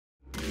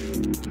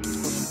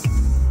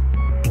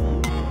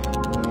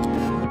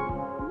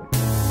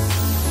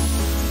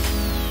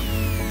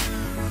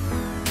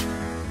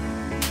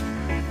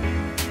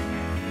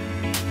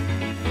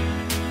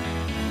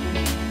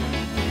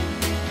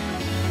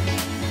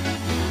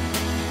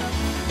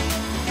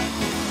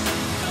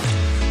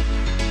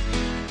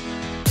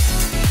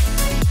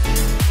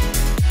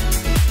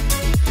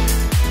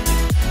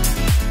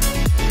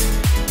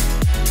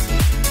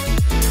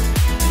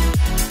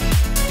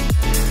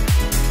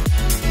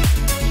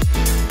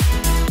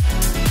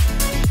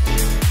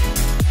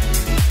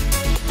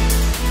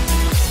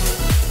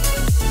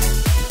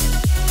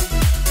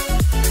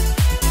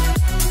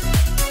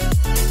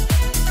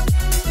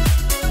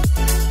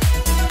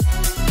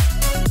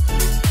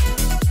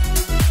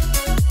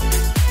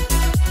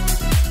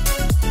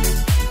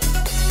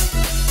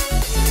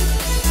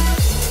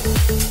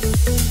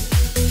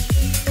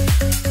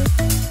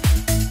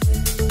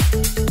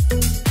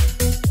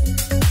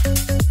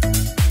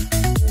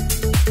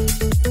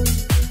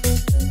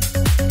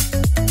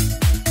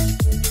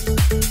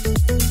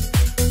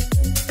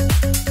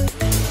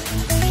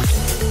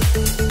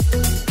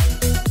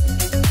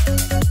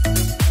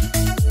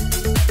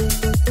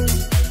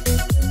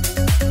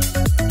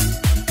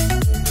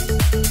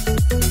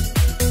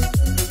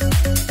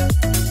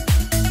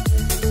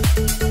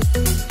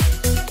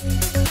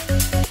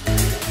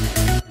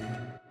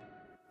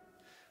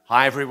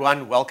Hi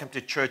everyone, welcome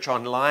to Church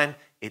Online.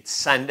 It's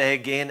Sunday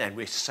again and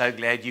we're so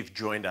glad you've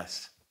joined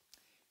us.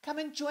 Come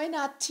and join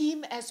our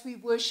team as we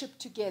worship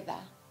together.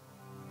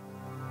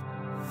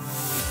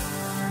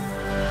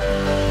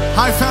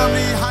 Hi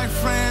family, hi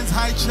friends,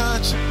 hi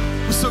church.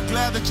 We're so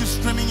glad that you're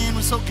streaming in.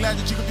 We're so glad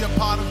that you could be a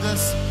part of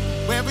this.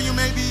 Wherever you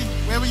may be,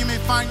 wherever you may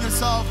find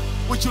yourself,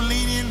 won't you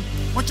lean in,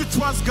 won't you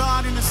trust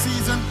God in the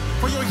season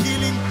for your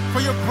healing,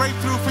 for your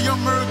breakthrough, for your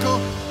miracle.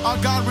 Our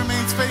God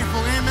remains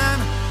faithful, amen.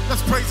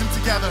 Let's praise him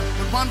together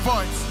with one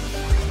voice.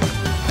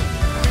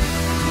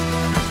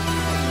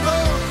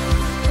 Lord,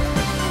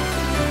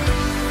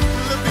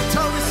 we live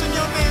victorious in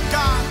your name,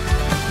 God.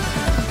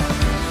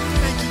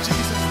 Thank you,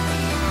 Jesus.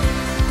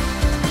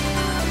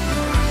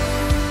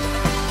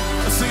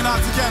 Let's sing it out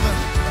together.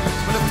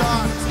 We lift our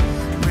eyes.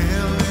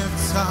 We'll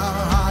lift our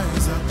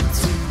eyes up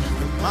to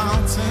the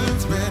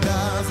mountains. Where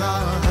does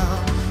our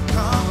help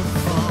come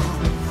from?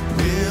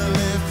 We'll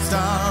lift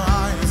our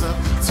eyes up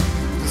to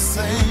the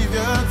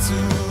Savior, to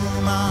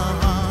my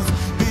heart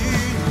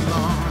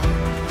belong.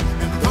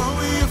 And though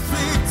we are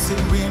afflicted,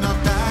 we're not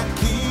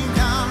backing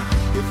down.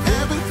 If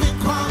everything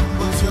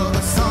crumbles, you're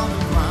the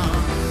solid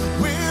ground.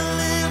 We'll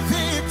live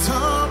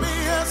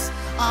victorious,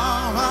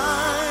 our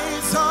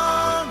eyes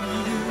on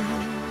you.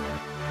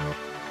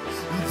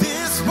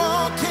 This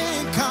war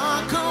can't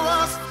conquer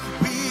us,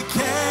 we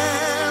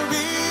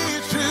carry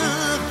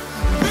truth.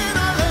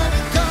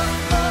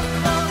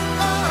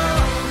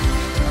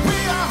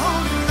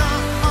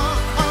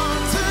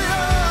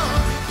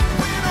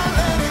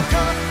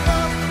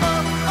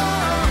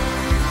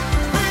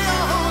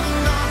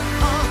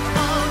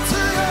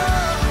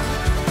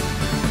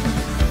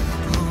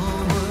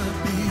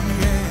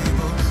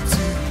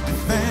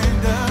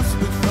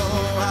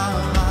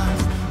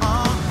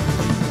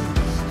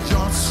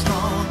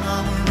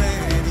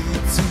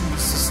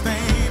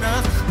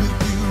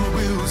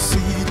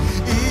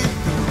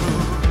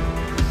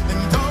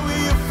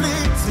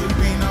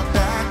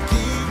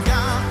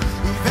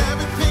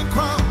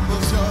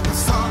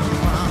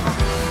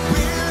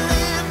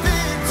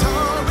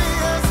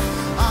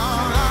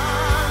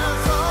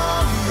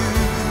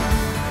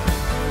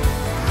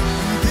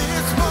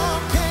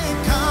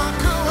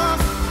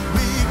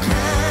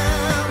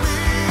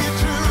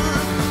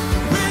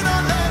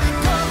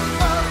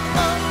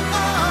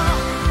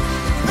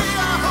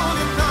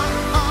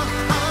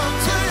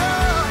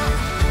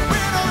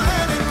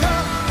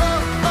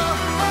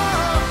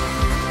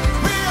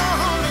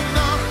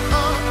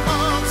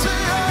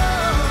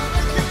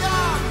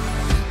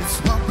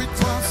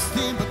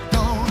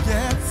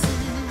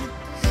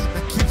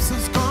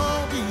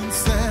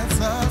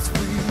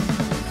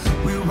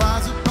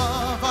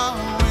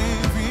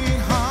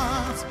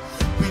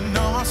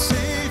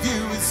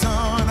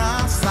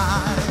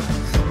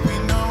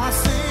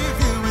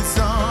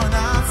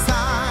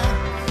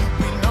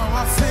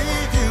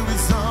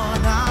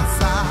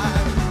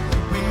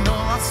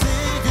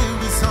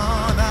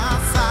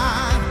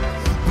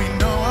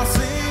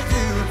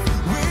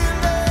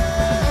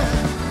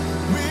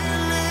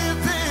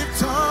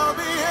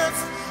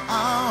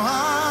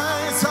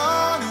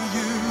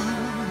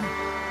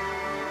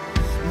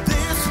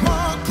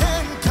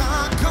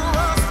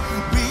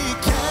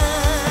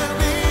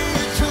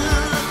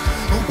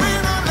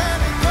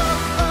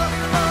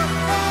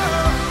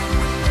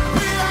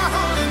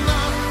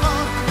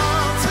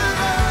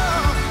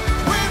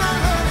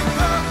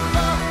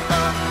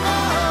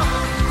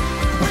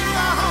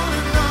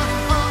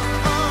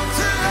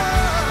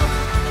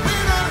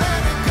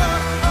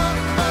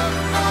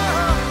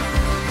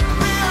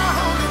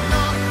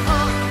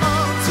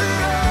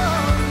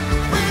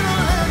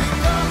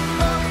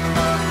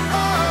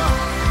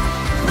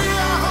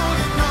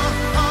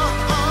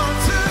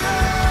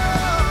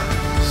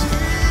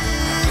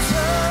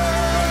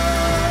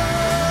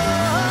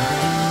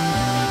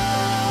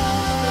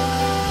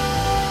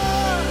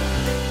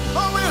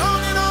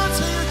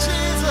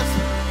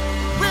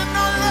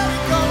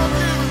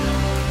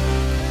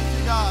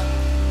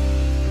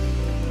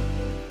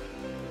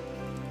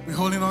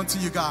 to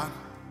you, God.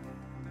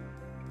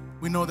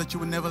 We know that you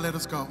will never let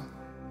us go.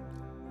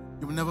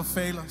 You will never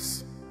fail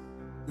us.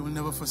 You will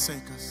never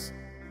forsake us.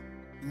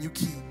 And you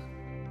keep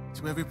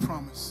to every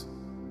promise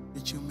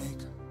that you make.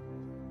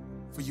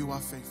 For you are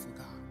faithful,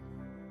 God.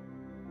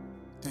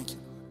 Thank you,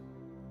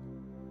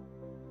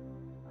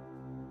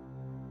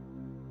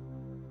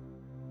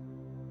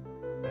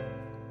 Lord.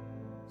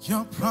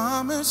 Your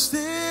promise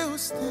still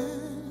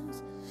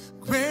stands.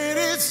 Great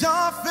is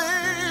your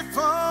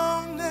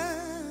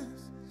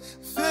faithfulness.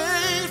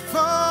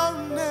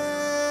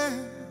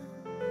 Faithfulness.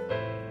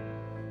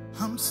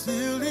 I'm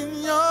still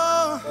in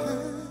your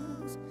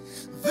hands.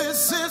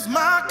 This is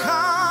my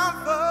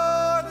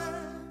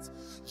confidence.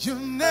 You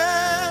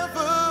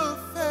never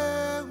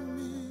fail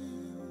me.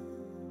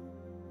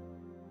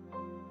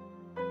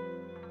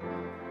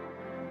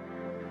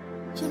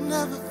 You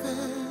never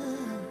fail.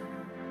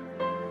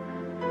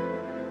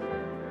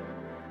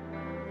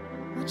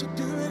 Would you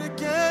do it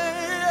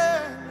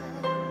again?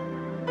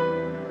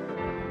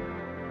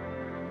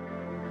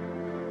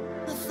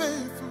 You're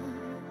faithful.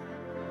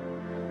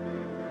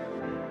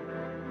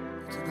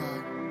 Thank you,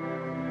 God.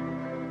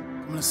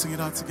 I'm going to sing it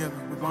out together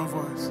with one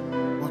voice.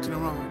 Walking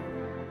around.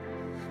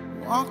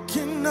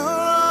 Walking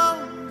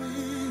around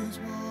these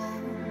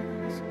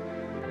walls.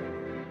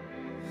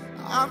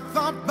 I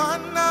thought by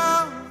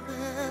now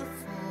they'd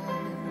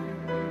fall.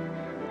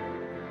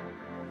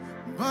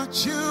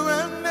 But you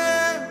have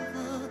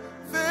never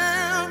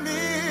failed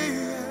me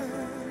yet.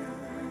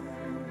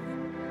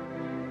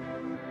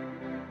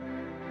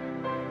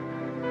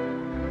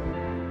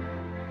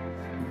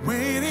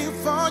 Waiting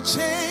for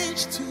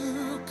change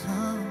to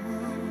come,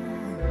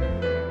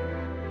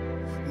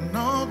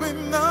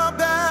 knowing the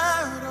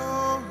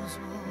battle's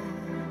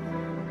won.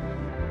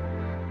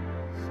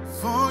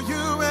 For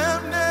you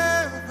have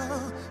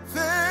never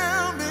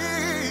failed me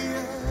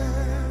yet.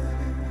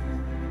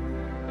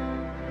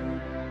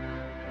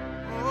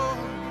 Oh.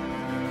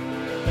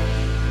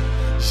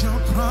 Your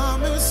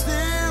promise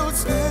still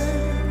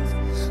stands.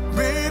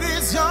 Great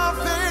is your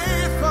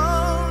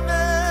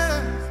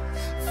faithfulness.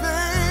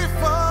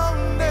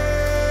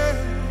 Faithfulness.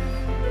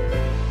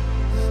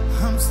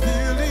 I'm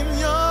still in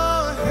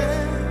your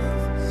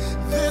hands.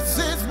 This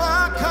is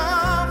my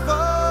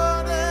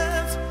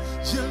confidence.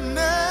 You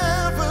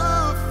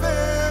never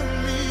fail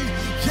me.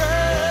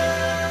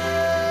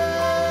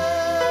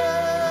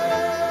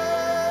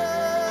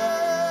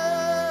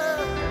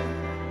 Yeah.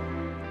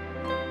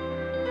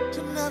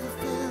 You never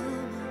fail me.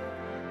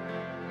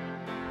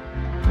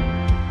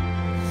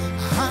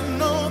 I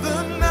know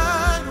the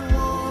night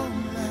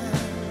won't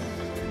last.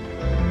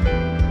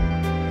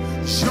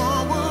 Your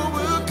word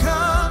will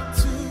come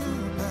to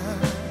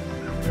pass.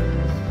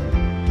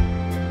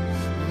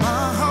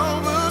 My heart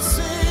will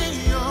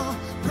sing your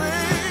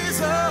praise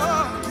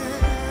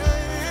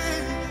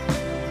again.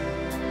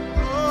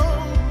 Oh,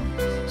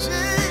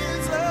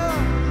 Jesus,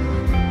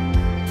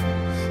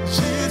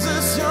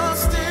 Jesus, you're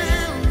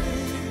still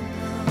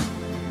enough.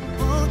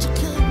 Won't you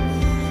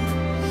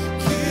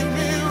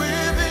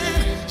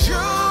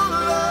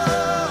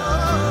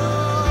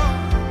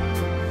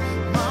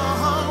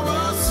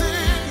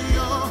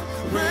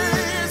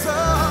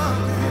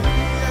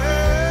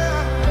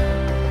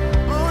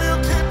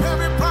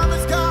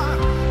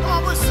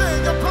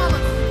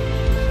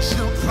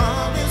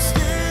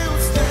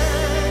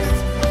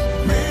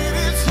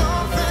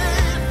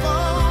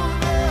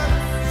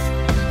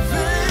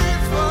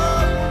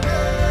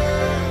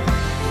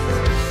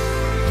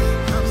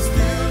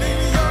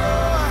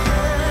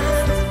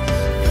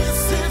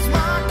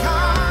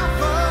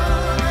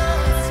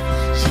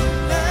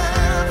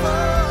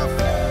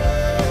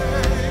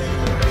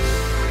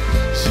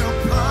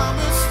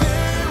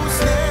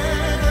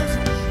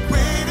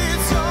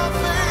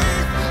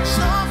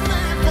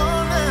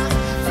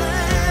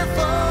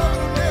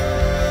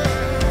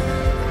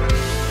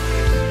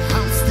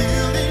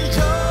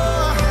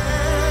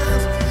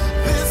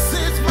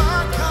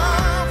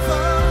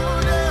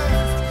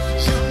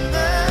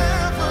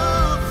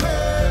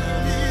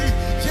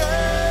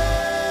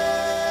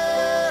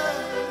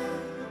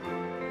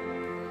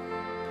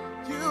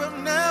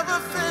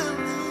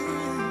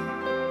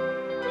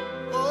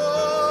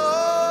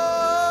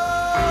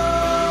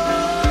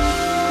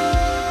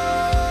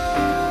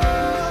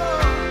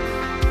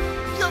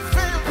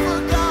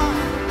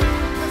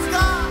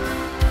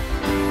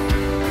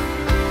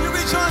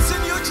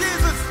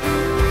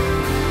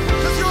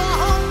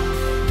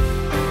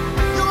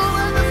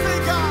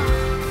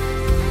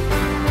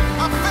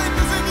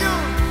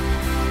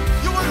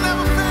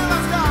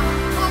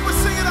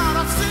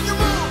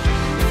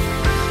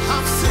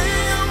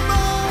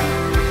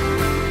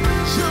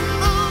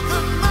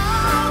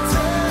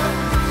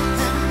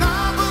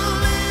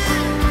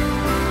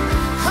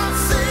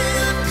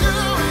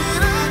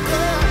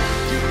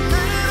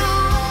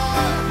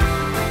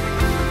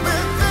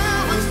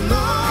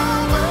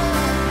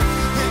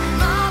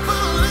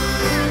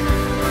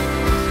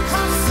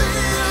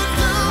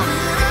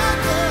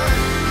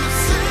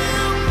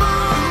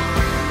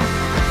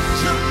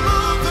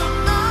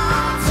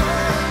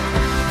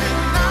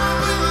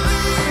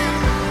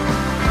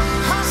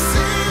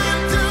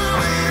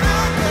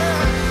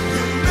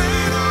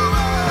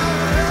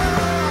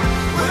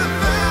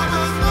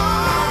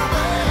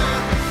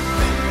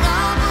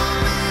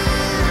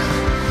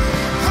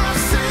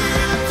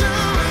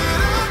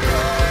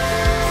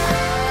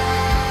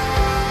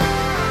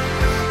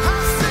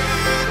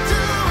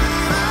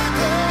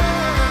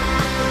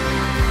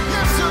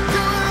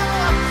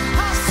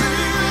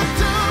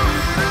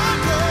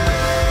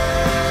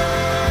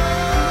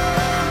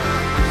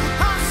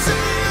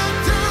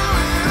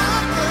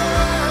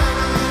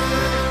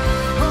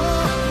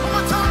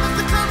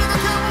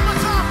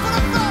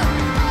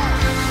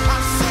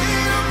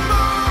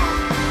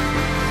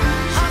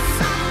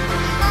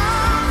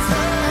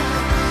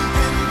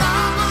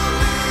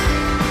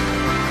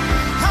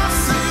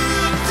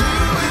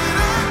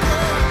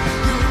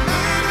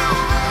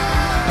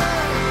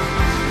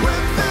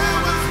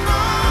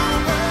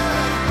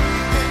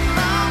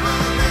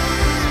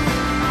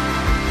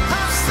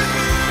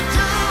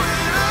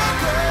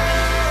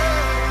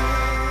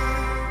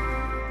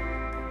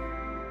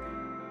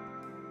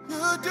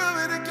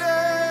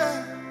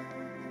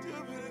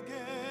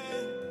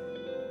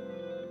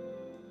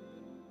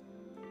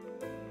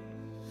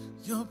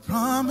Your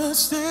promise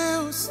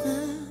still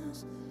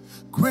stands.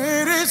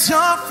 Great is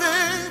your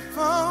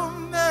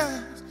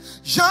faithfulness,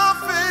 your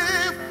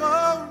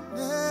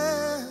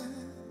faithfulness.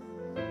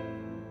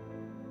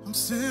 I'm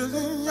still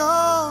in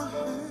your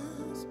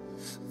hands.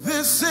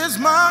 This is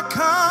my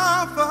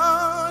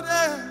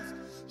confidence.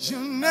 You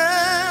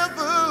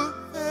never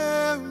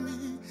fail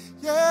me,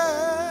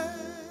 yeah.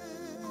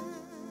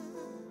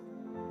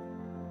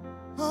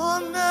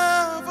 I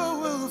never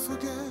will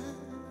forget.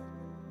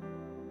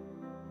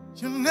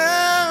 You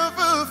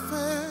never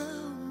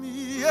fail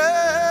me,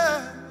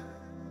 yeah.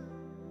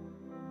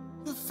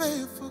 You're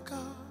faithful,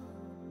 God.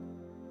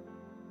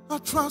 I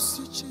trust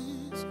you,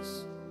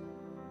 Jesus.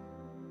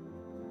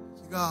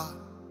 Thank you, God.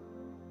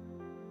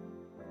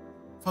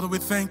 Father, we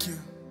thank you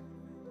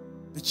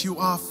that you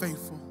are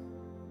faithful,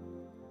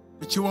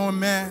 that you are a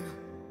man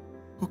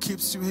who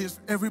keeps to his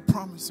every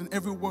promise and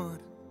every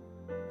word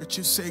that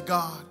you say,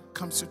 God,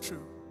 comes to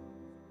true.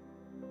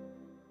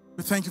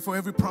 We thank you for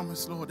every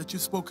promise, Lord, that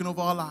you've spoken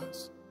over our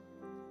lives.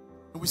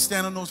 And we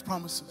stand on those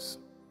promises.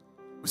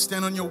 We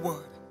stand on your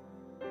word.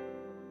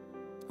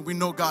 And we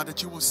know, God,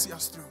 that you will see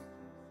us through.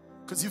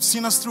 Because you've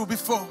seen us through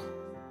before.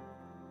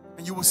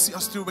 And you will see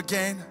us through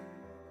again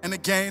and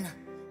again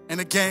and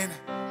again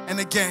and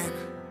again.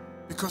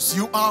 Because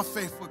you are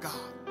faithful, God.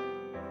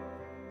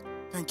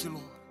 Thank you,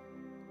 Lord.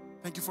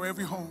 Thank you for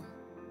every home.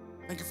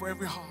 Thank you for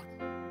every heart.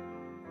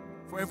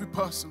 For every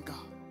person, God.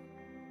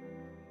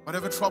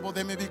 Whatever trouble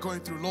they may be going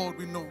through, Lord,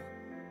 we know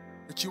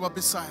that you are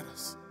beside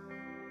us.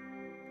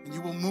 And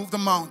you will move the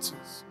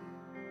mountains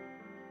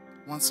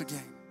once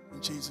again.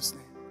 In Jesus'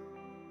 name.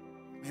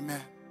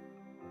 Amen.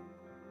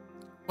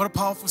 What a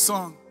powerful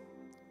song.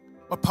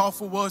 What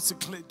powerful words to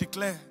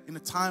declare in a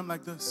time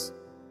like this.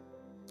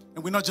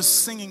 And we're not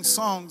just singing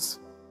songs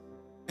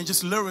and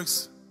just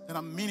lyrics that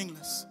are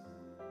meaningless.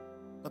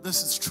 But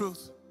this is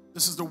truth.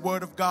 This is the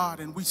word of God.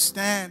 And we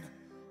stand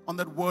on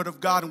that word of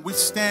God. And we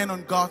stand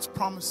on God's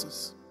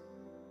promises.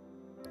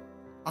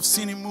 I've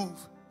seen him move.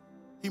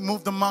 He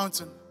moved the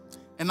mountain.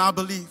 And I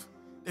believe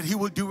that he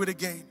will do it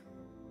again.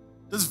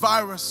 This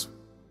virus,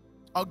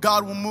 our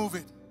God will move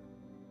it.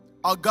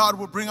 Our God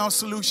will bring our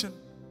solution.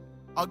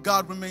 Our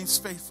God remains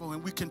faithful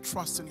and we can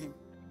trust in him.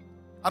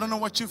 I don't know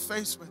what you're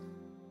faced with.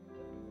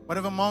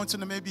 Whatever mountain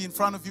that may be in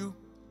front of you,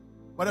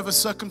 whatever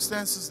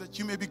circumstances that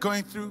you may be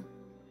going through,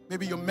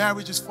 maybe your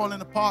marriage is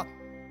falling apart,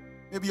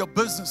 maybe your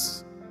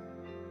business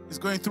is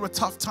going through a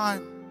tough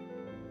time.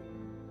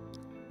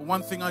 But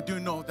one thing I do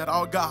know, that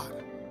our God,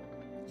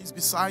 he's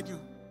beside you.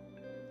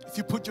 If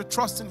you put your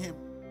trust in him,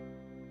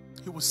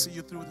 he will see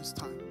you through this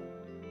time.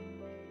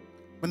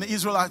 When the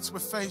Israelites were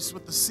faced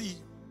with the sea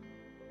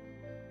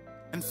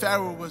and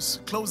Pharaoh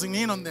was closing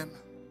in on them,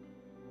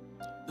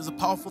 there's a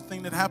powerful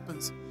thing that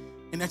happens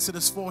in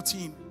Exodus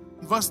 14.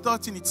 In verse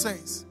 13 it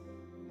says,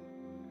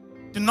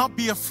 do not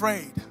be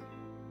afraid.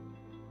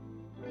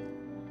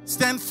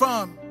 Stand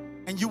firm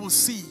and you will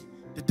see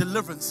the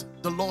deliverance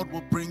the Lord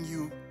will bring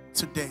you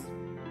today.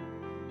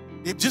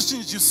 The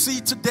Egyptians you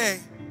see today,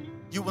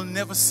 you will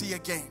never see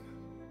again.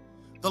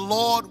 The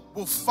Lord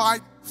will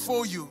fight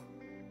for you.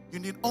 You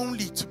need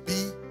only to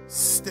be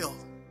still.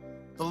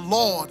 The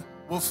Lord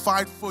will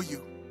fight for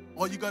you.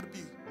 All you got to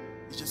be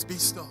is just be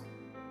still.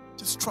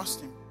 Just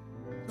trust him.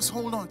 Just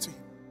hold on to him.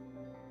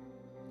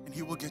 And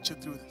he will get you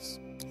through this.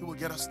 He will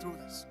get us through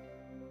this.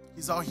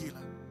 He's our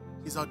healer.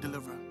 He's our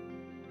deliverer.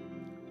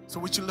 So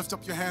would you lift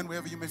up your hand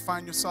wherever you may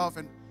find yourself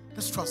and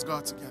just trust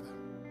God together.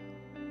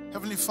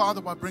 Heavenly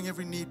Father, I bring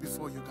every need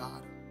before you,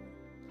 God.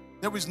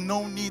 There is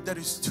no need that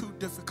is too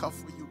difficult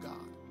for you, God.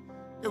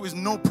 There is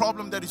no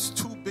problem that is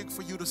too big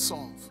for you to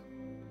solve.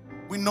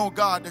 We know,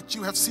 God, that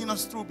you have seen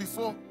us through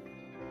before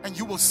and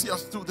you will see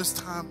us through this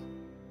time.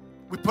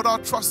 We put our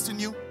trust in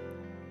you,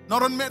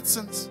 not on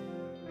medicines,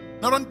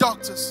 not on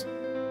doctors.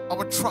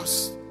 Our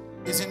trust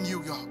is in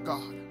you,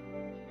 God.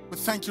 We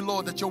thank you,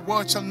 Lord, that your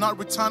word shall not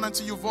return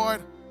unto you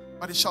void,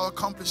 but it shall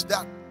accomplish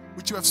that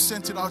which you have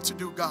sent it out to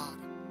do, God.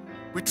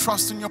 We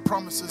trust in your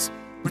promises,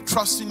 we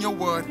trust in your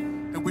word,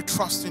 and we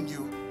trust in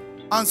you.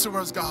 Answer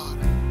us, God.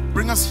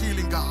 Bring us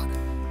healing, God.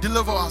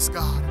 Deliver us,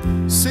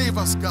 God. Save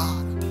us,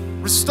 God.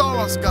 Restore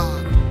us,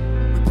 God.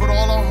 We put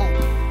all our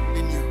hope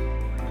in you.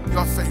 You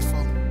are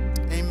faithful.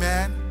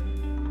 Amen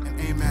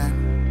and amen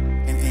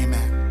and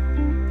amen.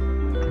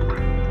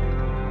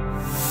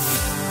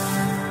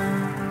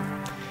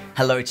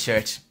 Hello,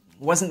 church.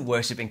 Wasn't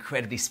worship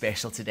incredibly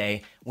special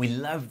today? We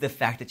love the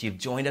fact that you've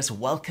joined us.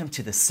 Welcome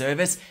to the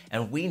service,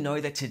 and we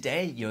know that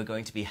today you're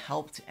going to be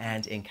helped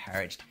and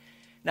encouraged.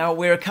 Now,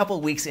 we're a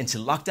couple weeks into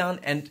lockdown,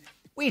 and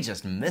we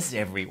just miss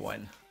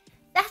everyone.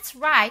 That's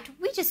right.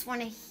 We just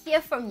want to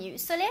hear from you.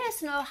 So let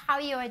us know how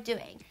you are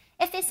doing.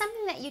 If there's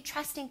something that you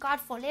trust in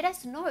God for, let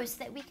us know so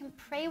that we can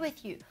pray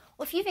with you.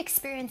 Or if you've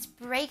experienced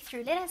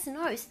breakthrough, let us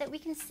know so that we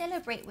can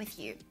celebrate with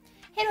you.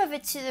 head over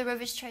to the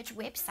Rivers Church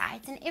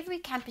website, and every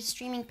campus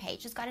streaming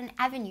page has got an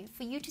avenue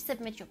for you to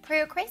submit your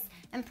prayer requests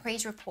and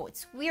praise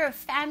reports. We are a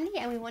family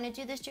and we want to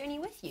do this journey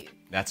with you.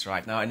 That's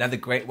right. Now, another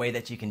great way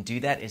that you can do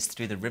that is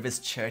through the Rivers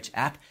Church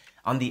app.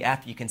 On the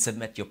app, you can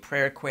submit your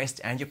prayer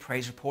request and your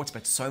praise reports,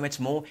 but so much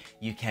more.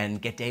 You can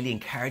get daily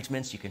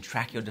encouragements. You can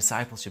track your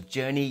discipleship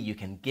journey. You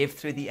can give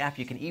through the app.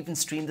 You can even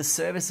stream the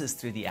services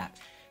through the app.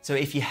 So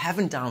if you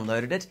haven't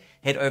downloaded it,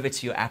 head over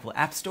to your Apple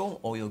App Store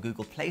or your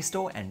Google Play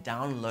Store and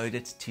download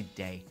it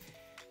today.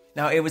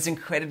 Now, it was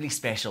incredibly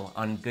special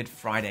on Good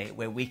Friday,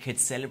 where we could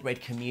celebrate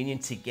communion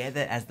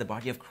together as the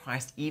body of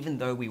Christ, even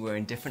though we were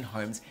in different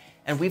homes.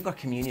 And we've got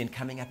communion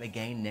coming up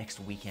again next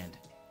weekend.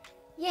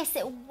 Yes,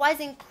 it was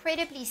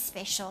incredibly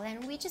special,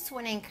 and we just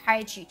want to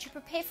encourage you to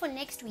prepare for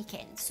next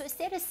weekend. So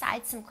set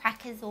aside some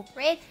crackers or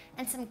bread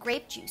and some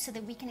grape juice so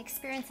that we can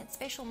experience that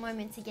special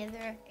moment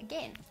together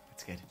again.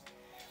 That's good.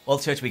 Well,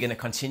 church, we're going to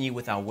continue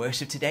with our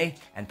worship today,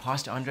 and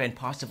Pastor André and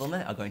Pastor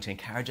Wilma are going to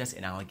encourage us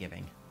in our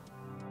giving.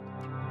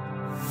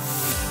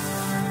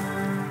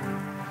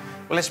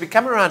 Well, as we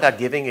come around our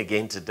giving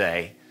again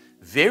today,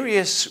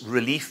 various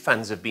relief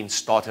funds have been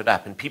started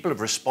up, and people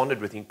have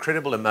responded with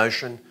incredible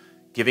emotion,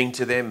 giving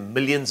to them.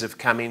 Millions have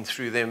come in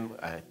through them,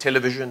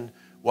 television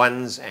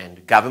ones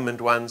and government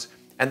ones,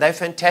 and they're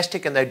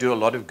fantastic and they do a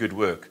lot of good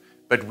work.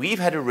 But we've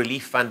had a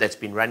relief fund that's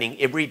been running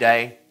every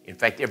day, in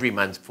fact every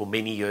month for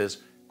many years,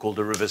 called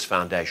the Rivers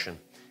Foundation.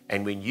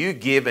 And when you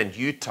give and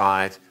you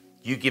tithe,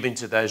 you give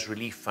into those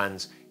relief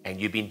funds, and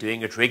you've been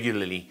doing it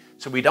regularly.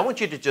 So we don't want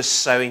you to just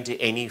sow into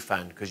any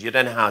fund, because you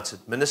don't know how it's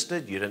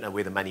administered, you don't know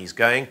where the money is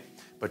going.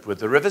 But with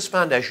the Rivers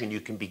Foundation, you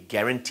can be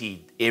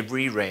guaranteed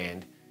every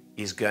rand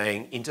is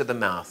going into the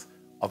mouth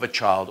of a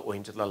child or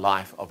into the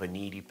life of a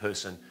needy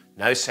person.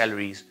 No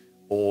salaries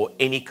or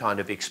any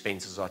kind of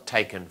expenses are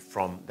taken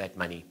from that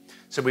money.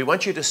 So we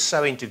want you to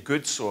sow into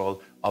good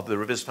soil of the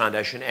Rivers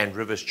Foundation and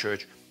Rivers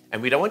Church.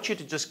 And we don't want you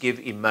to just give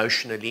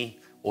emotionally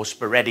or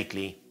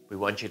sporadically. We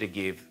want you to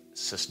give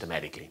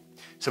systematically.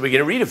 So we're going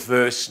to read a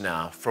verse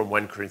now from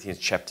 1 Corinthians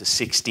chapter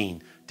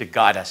 16 to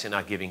guide us in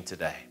our giving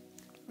today.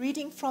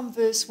 Reading from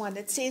verse 1,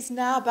 it says,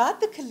 "Now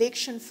about the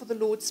collection for the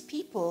Lord's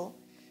people,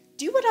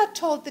 do what I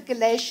told the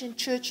Galatian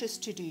churches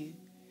to do.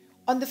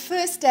 On the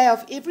first day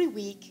of every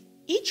week,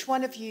 each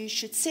one of you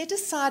should set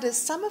aside a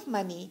sum of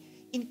money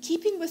in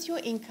keeping with your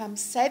income,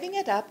 saving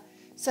it up,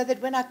 so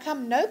that when I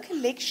come, no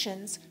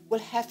collections will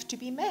have to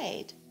be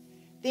made.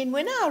 Then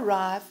when I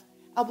arrive,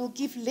 I will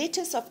give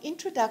letters of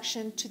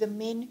introduction to the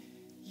men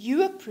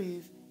you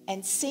approve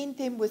and send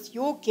them with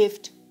your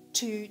gift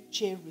to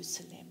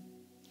Jerusalem."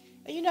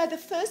 You know, the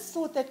first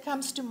thought that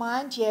comes to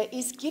mind here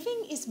is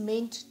giving is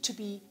meant to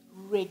be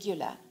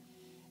regular.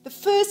 The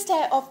first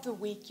day of the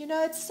week, you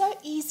know, it's so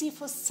easy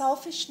for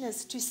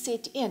selfishness to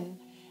set in.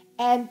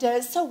 And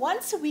so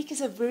once a week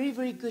is a very,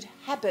 very good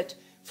habit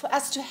for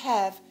us to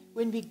have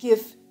when we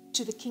give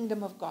to the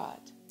kingdom of God.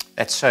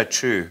 That's so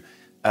true,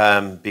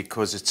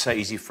 because it's so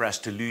easy for us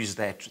to lose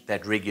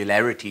that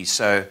regularity.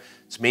 So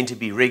it's meant to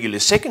be regular.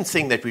 Second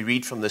thing that we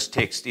read from this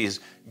text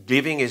is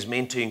giving is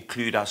meant to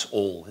include us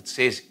all. It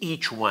says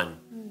each one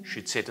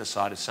should set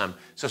aside a sum.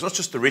 So it's not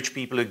just the rich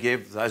people who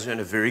give, those who are in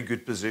a very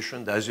good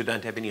position, those who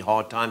don't have any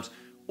hard times.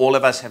 All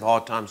of us have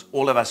hard times.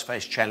 All of us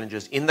face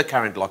challenges in the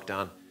current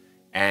lockdown,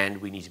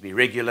 and we need to be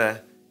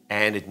regular,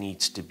 and it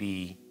needs to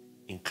be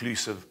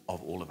inclusive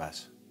of all of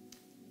us.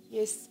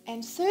 Yes,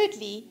 and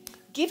thirdly,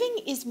 giving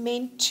is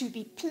meant to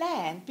be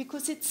planned,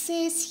 because it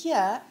says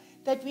here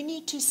that we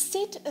need to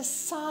set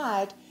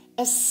aside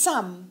a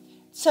sum.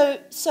 So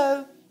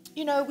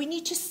you know, we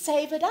need to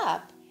save it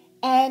up.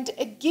 And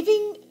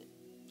giving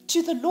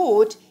to the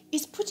Lord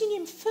is putting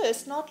Him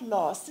first, not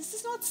last. This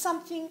is not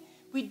something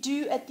we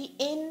do at the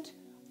end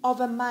of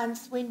a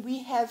month when we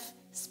have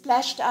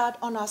splashed out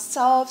on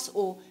ourselves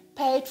or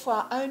paid for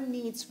our own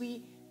needs.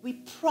 We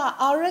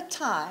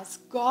prioritize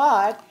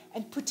God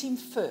and put Him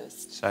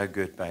first. So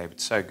good, babe.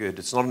 It's so good.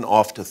 It's not an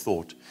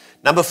afterthought.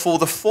 Number 4,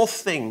 the fourth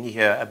thing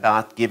here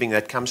about giving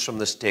that comes from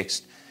this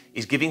text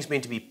is giving is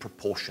meant to be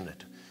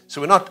proportionate.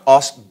 So we're not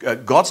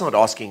God's not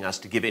asking us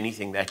to give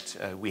anything that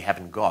we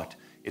haven't got.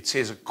 It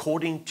says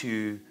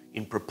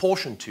in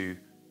proportion to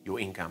your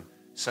income.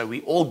 So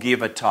we all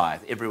give a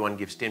tithe. Everyone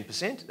gives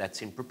 10%.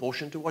 That's in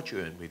proportion to what you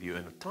earn. Whether you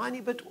earn a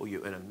tiny bit or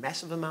you earn a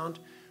massive amount,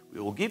 we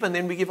all give, and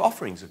then we give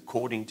offerings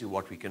according to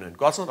what we can earn.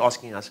 God's not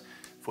asking us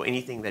for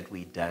anything that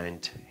we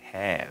don't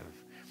have.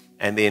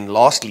 And then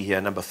lastly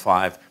here, number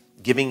 5,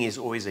 giving is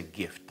always a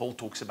gift. Paul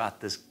talks about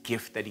this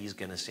gift that he's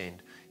going to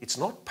send. It's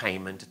not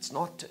payment. It's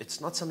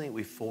not something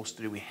we're forced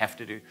to do, we have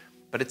to do.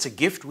 But it's a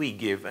gift we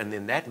give, and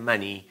then that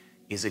money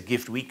is a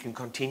gift we can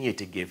continue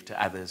to give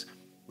to others.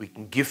 We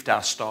can gift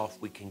our staff,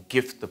 we can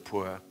gift the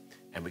poor,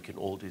 and we can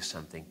all do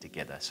something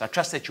together. So I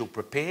trust that you'll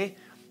prepare,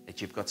 that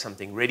you've got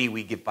something ready.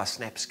 We give by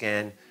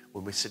SnapScan.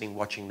 When we're sitting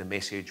watching the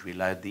message, we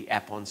load the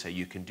app on, so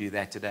you can do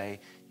that today.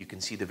 You can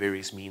see the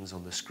various means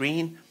on the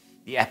screen.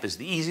 The app is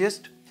the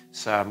easiest.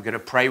 So I'm going to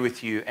pray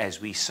with you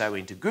as we sow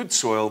into good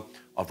soil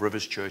of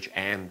Rivers Church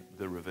and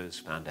the Rivers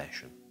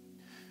Foundation.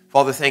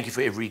 Father, thank you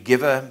for every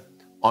giver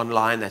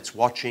online that's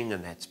watching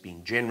and that's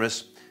being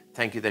generous.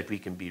 Thank you that we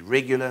can be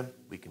regular,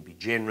 we can be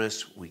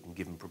generous, we can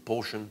give in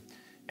proportion,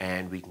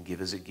 and we can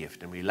give as a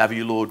gift. And we love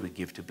you, Lord. We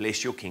give to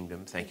bless your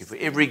kingdom. Thank you for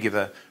every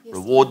giver.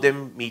 Reward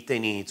them, meet their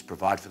needs,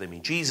 provide for them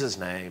in Jesus'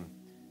 name.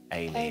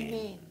 Amen.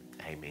 Amen.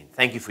 Amen.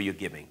 Thank you for your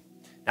giving.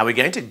 Now we're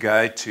going to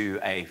go to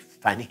a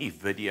funny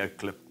video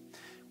clip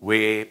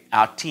where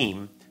our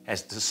team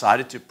has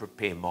decided to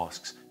prepare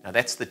masks. Now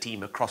that's the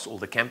team across all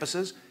the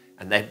campuses,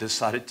 and they've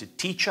decided to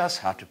teach us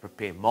how to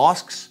prepare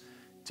masks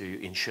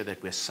to ensure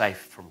that we're safe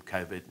from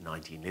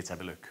COVID-19. Let's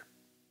have a look.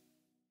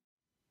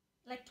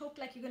 Talk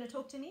like you're going to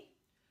talk to me?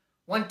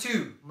 1,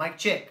 2, mic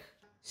check.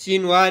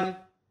 Scene 1,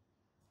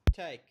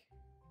 take.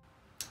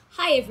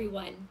 Hi,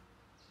 everyone.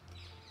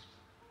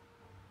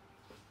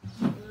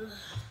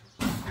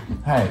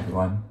 Hi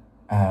everyone.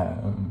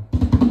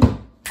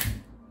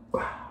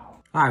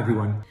 Hi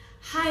everyone.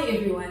 Hi,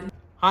 everyone.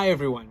 Hi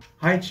everyone.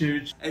 Hi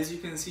church. As you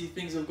can see,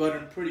 things have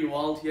gotten pretty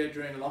wild here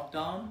during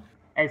lockdown.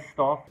 As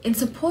staff, In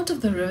support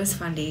of the Rivers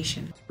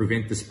Foundation. to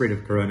prevent the spread of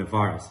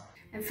coronavirus.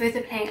 And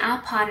further playing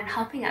our part in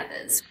helping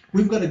others.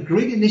 We've got a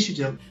great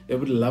initiative They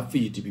would love for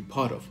you to be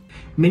part of.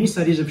 Many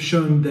studies have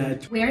shown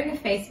that Wearing a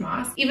face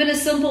mask. Even a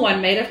simple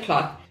one made of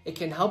cloth. It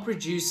can help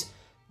reduce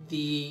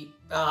the...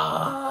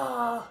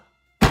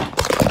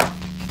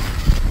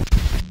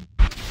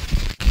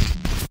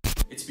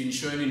 It's been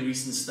shown in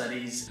recent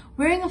studies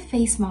Wearing a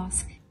face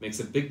mask. Makes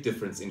a big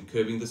difference in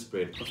curbing the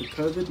spread. of the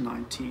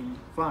COVID-19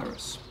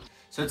 virus.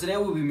 So today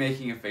we'll be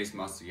making a face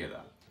mask together.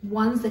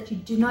 Ones that you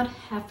do not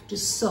have to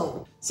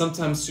sew.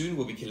 Sometime soon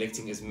we'll be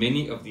collecting as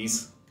many of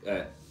these.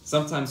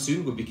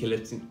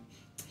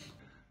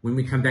 When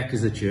we come back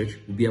as a church,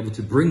 we'll be able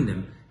to bring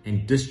them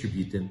and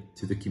distribute them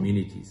to the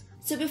communities.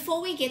 So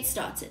before we get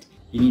started,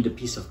 You need a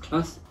piece of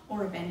cloth.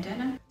 or a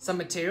bandana, some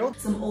material.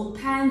 some old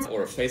pants,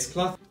 Or a face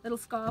cloth. little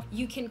scarf,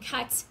 you can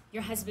cut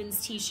your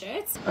husband's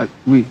t-shirts.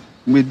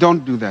 We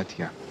don't do that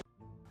here.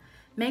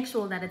 Make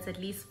sure that it's at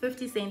least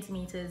 50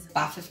 centimeters.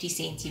 By 50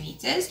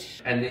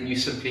 centimeters. And then you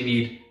simply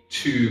need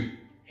 2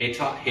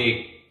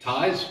 hair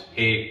ties,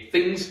 hair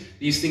things,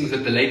 these things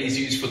that the ladies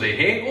use for their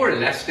hair, or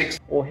elastics.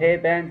 Or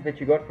hairbands that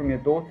you got from your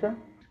daughter.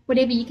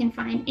 Whatever you can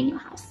find in your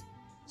house.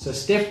 So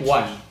step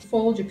 1.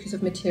 Fold your piece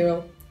of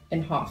material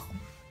in half.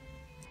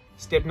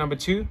 Step number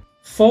 2.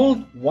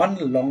 Fold one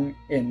long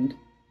end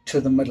to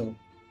the middle.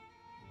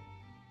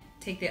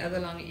 Take the other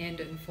long end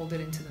and fold it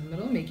into the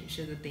middle, making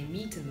sure that they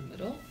meet in the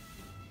middle.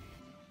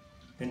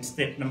 Then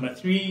step number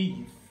 3,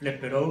 you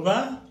flip it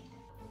over.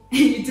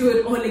 You do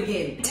it all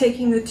again.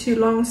 Taking the 2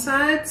 long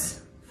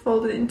sides,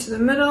 fold it into the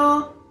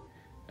middle.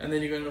 And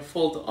then you're going to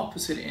fold the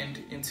opposite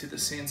end into the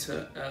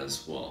center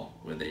as well,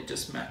 where they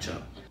just match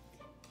up.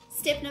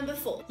 Step number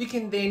 4. You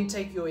can then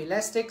take your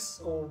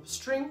elastics or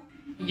string.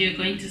 You're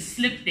going to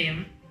slip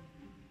them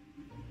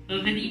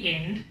over the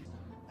end.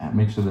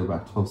 Make sure they're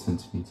about 12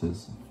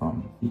 centimeters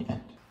from the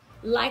end.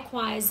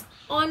 Likewise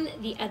on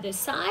the other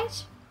side.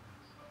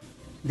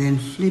 Then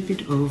flip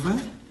it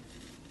over.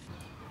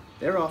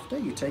 Thereafter,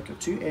 you take your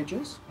 2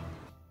 edges.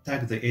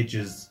 Tag the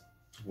edges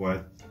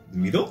toward the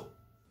middle.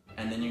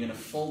 And then you're going to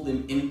fold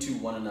them into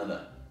one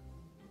another.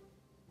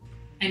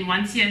 And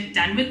once you're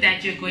done with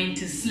that, you're going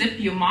to slip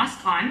your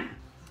mask on.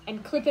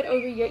 And clip it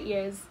over your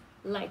ears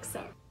like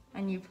so.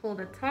 And you pull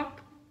the top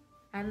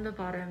and the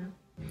bottom.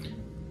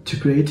 To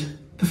create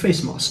the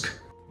face mask.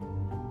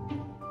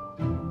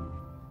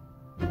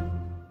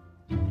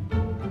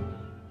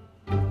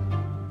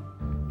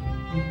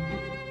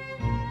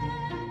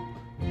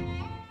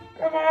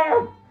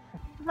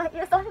 My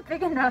ears aren't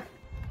big enough.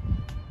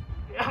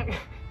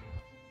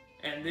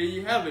 And there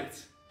you have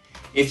it.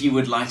 If you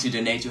would like to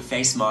donate your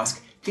face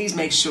mask, please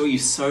make sure you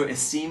sew a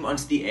seam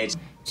onto the edge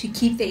To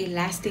keep the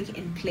elastic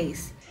in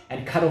place.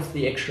 And cut off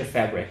the extra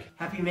fabric.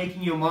 Happy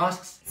making your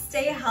masks.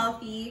 Stay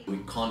healthy. We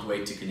can't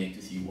wait to connect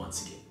with you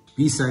once again.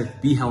 Be safe,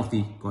 be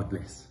healthy, God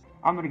bless.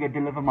 I'm going to go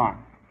deliver mine.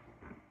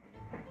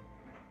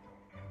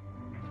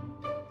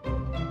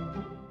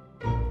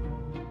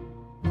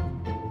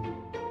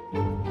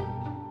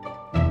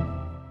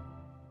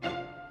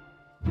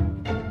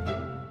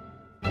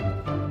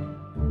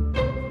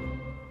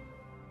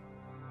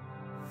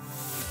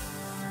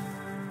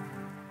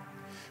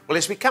 Well,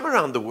 as we come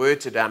around the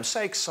word today, I'm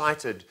so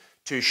excited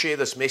to share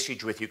this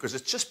message with you because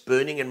it's just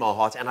burning in my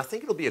heart, and I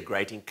think it'll be a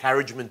great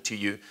encouragement to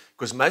you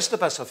because most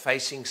of us are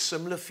facing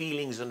similar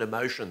feelings and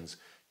emotions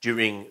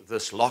during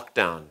this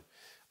lockdown.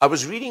 I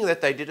was reading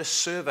that they did a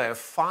survey of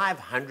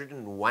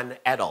 501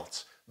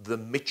 adults, the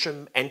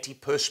Mitchum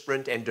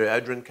antiperspirant and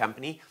deodorant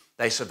company.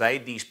 They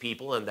surveyed these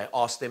people and they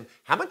asked them,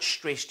 how much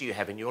stress do you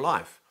have in your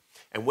life?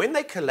 And when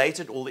they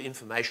collated all the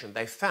information,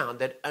 they found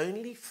that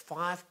only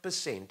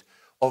 5%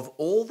 of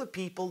all the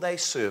people they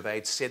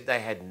surveyed said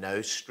they had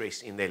no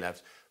stress in their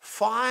lives.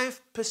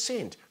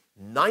 5%.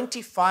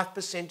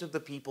 95% of the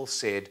people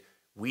said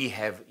we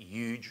have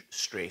huge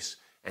stress,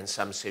 and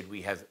some said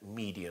we have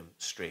medium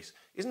stress.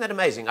 Isn't that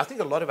amazing? I think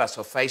a lot of us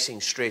are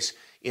facing stress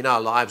in our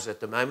lives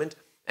at the moment,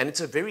 and it's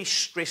a very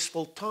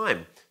stressful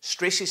time.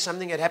 Stress is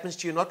something that happens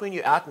to you not when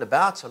you're out and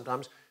about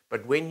sometimes,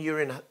 but when you're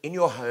in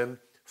your home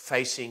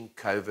facing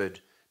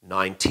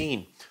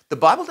COVID-19. The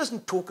Bible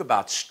doesn't talk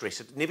about stress.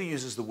 It never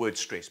uses the word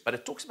stress, but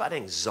it talks about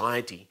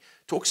anxiety,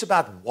 talks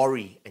about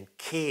worry and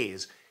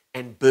cares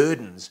and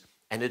burdens,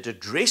 and it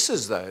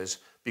addresses those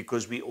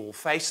because we all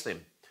face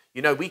them.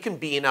 You know, we can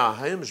be in our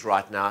homes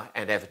right now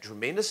and have a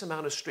tremendous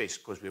amount of stress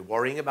because we're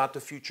worrying about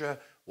the future.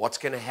 What's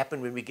going to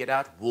happen when we get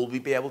out? Will we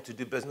be able to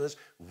do business?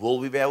 Will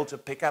we be able to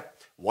pick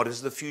up? What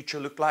does the future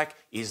look like?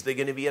 Is there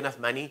going to be enough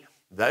money?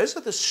 Those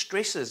are the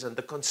stresses and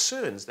the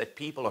concerns that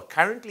people are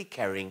currently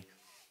carrying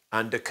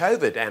under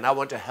COVID. And I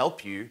want to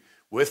help you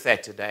with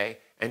that today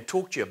and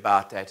talk to you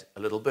about that a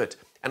little bit.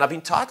 And I've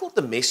entitled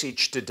the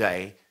message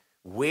today,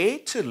 Where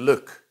to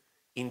Look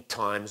in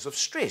Times of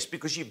Stress,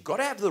 because you've got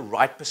to have the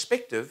right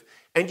perspective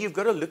and you've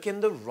got to look in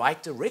the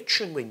right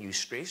direction when you're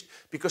stressed,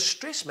 because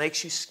stress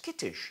makes you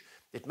skittish.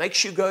 It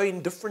makes you go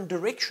in different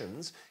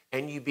directions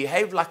and you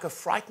behave like a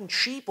frightened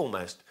sheep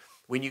almost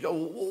when you go,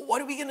 well,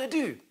 what are we going to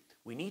do?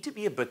 We need to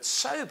be a bit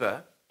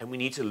sober and we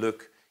need to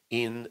look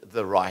in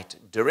the right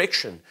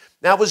direction.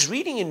 Now, I was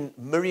reading in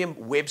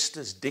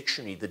Merriam-Webster's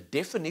dictionary the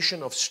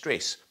definition of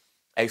stress: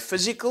 a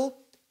physical,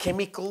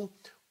 chemical,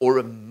 or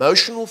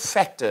emotional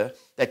factor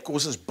that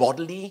causes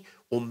bodily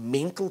or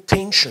mental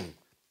tension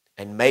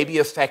and may be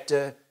a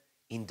factor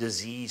in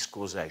disease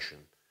causation.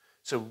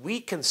 So we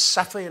can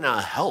suffer in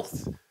our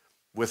health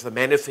with the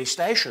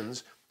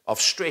manifestations of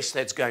stress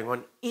that's going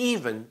on,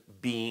 even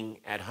being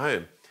at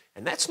home.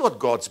 And that's not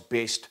God's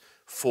best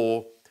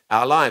for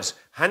our lives.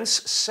 Hans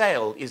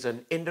Sale is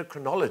an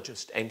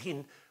endocrinologist, and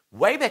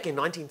way back in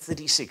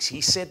 1936,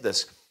 he said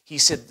this. He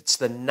said, it's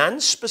the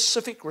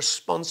non-specific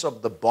response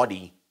of the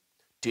body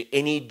to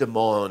any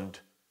demand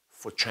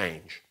for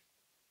change.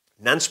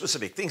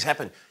 Non-specific. Things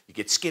happen. You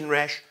get skin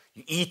rash,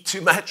 you eat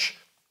too much.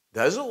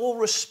 Those are all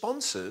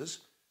responses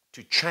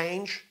to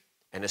change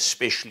and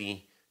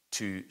especially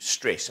to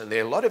stress. And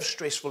there are a lot of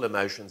stressful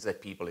emotions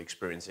that people are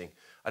experiencing.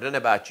 I don't know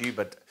about you,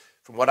 but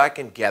from what I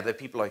can gather,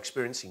 people are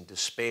experiencing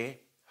despair,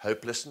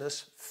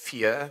 hopelessness,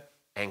 fear,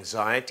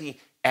 anxiety,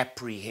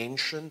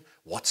 apprehension,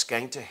 what's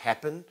going to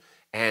happen.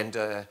 And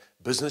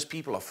business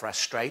people are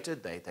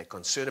frustrated. They're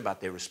concerned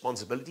about their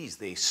responsibilities,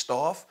 their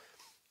staff.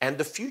 And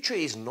the future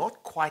is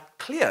not quite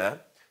clear,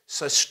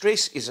 so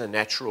stress is a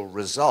natural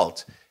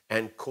result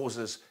and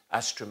causes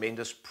us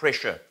tremendous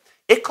pressure.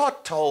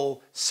 Eckhart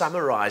Tolle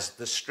summarized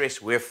the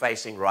stress we're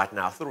facing right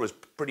now. I thought it was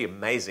pretty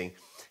amazing.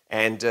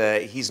 And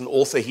he's an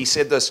author. He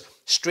said this: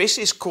 stress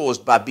is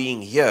caused by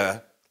being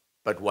here,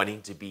 but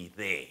wanting to be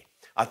there.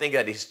 I think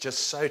that is just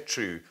so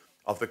true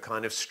of the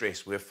kind of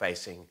stress we're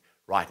facing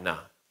right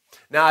now.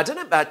 Now, I don't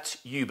know about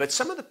you, but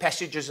some of the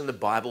passages in the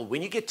Bible,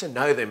 when you get to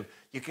know them,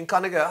 you can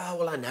kind of go, oh,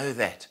 well, I know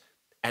that.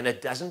 And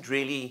it doesn't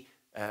really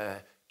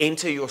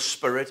enter your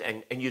spirit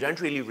and you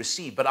don't really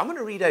receive. But I'm going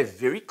to read a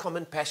very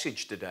common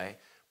passage today,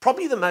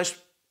 probably the most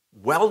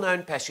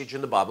well-known passage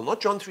in the Bible,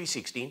 not John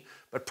 3:16,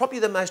 but probably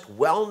the most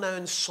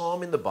well-known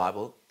psalm in the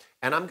Bible.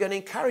 And I'm going to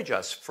encourage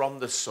us from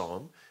this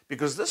psalm,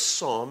 because this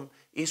psalm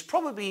is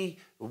probably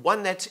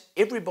one that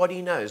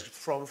everybody knows,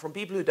 from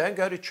people who don't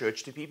go to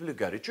church to people who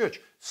go to church.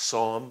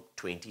 Psalm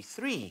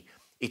 23.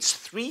 It's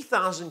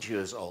 3,000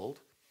 years old.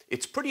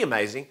 It's pretty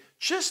amazing.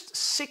 Just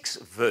 6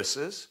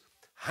 verses,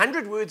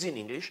 100 words in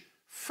English,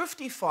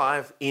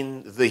 55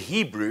 in the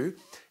Hebrew.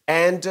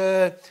 And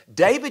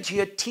David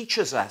here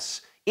teaches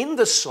us in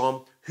this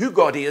psalm who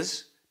God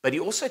is, but he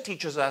also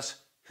teaches us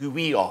who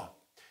we are.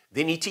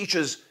 Then he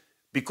teaches,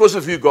 because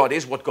of who God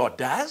is, what God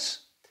does.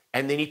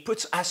 And then he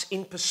puts us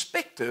in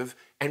perspective,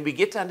 and we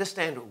get to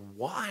understand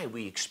why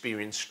we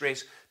experience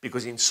stress,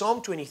 because in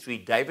Psalm 23,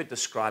 David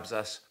describes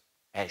us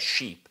as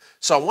sheep.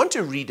 So I want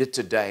to read it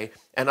today,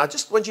 and I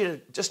just want you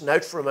to just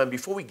note for a moment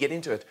before we get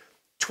into it,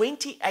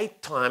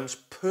 28 times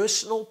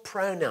personal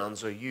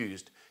pronouns are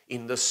used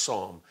in this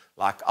psalm,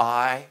 like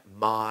I,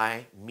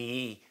 my,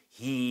 me,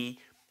 he.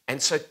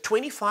 And so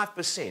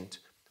 25%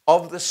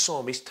 of the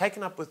psalm is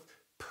taken up with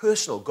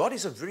personal. God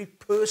is a very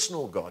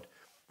personal God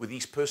with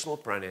these personal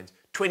pronouns.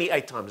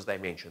 28 times they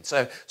mentioned.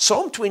 So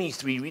Psalm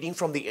 23, reading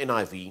from the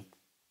NIV,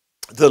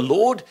 the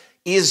Lord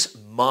is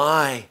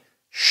my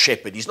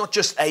shepherd. He's not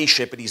just a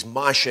shepherd, he's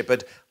my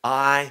shepherd.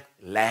 I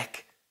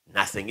lack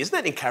nothing. Isn't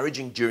that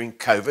encouraging during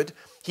COVID?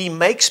 He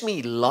makes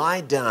me lie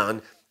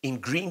down in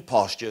green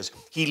pastures.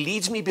 He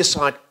leads me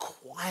beside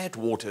quiet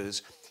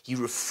waters. He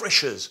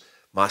refreshes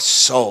my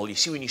soul. You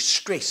see, when you're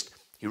stressed,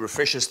 he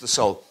refreshes the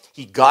soul.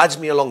 He guides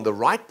me along the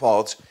right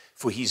paths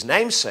for his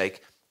name's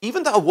sake.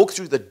 Even though I walk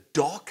through the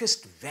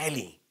darkest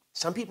valley,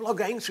 some people are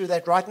going through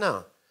that right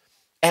now.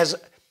 As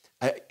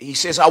he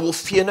says, I will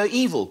fear no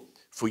evil,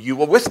 for you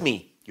are with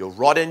me. Your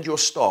rod and your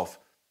staff,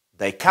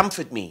 they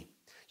comfort me.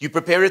 You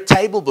prepare a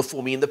table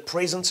before me in the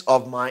presence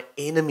of my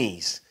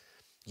enemies.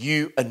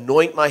 You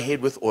anoint my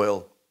head with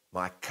oil.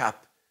 My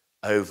cup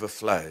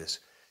overflows.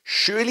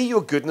 Surely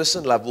your goodness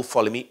and love will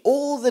follow me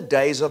all the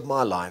days of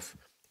my life,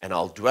 and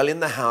I'll dwell in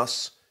the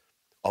house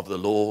of the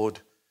Lord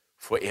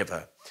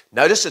forever.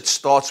 Notice it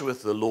starts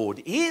with the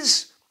Lord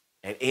is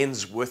and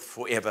ends with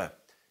forever.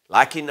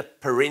 Like in a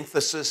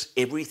parenthesis,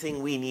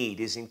 everything we need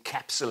is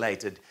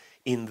encapsulated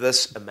in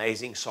this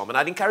amazing psalm. And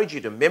I'd encourage you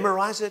to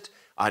memorize it.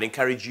 I'd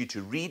encourage you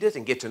to read it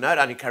and get to know it.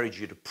 I'd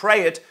encourage you to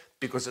pray it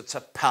because it's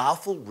a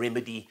powerful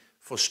remedy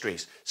for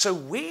stress. So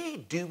where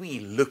do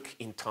we look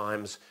in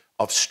times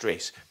of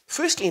stress?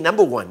 Firstly,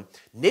 number one,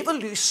 never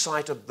lose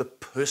sight of the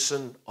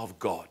person of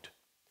God.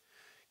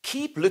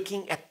 Keep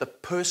looking at the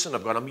person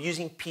of God. I'm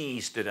using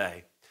P's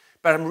today,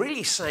 but I'm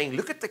really saying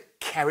look at the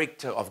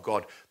character of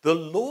God. The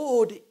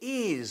Lord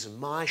is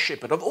my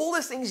shepherd. Of all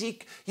the things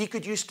he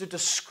could use to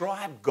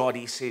describe God,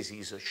 he says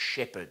he's a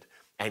shepherd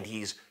and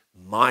he's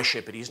my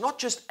shepherd. He's not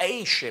just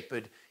a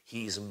shepherd,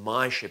 he's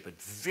my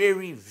shepherd.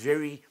 Very,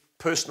 very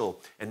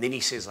personal. And then he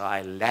says,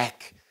 I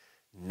lack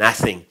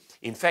nothing.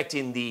 In fact,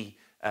 in the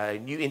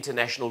New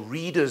International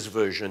Reader's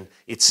Version,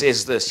 it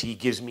says this, he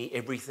gives me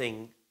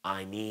everything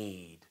I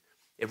need.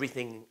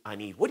 Everything I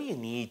need. What do you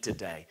need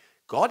today?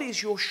 God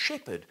is your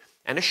shepherd.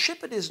 And a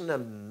shepherd is an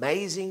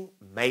amazing,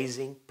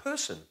 amazing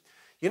person.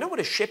 You know what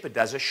a shepherd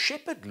does? A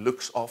shepherd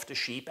looks after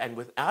sheep, and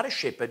without a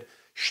shepherd,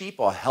 sheep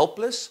are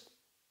helpless.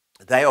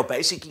 They are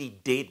basically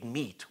dead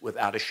meat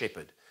without a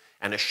shepherd.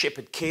 And a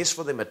shepherd cares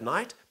for them at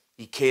night.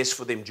 He cares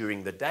for them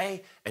during the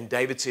day. And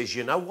David says,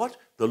 you know what?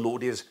 The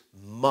Lord is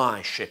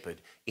my shepherd.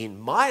 In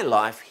my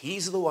life,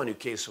 he's the one who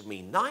cares for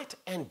me night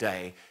and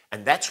day.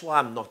 And that's why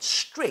I'm not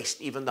stressed,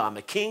 even though I'm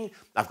a king.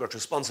 I've got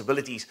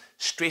responsibilities.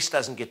 Stress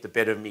doesn't get the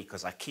better of me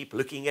because I keep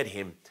looking at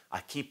him. I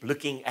keep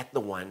looking at the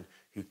one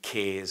who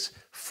cares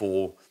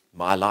for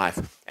my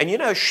life. And you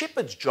know, a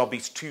shepherd's job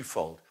is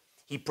twofold.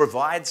 He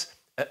provides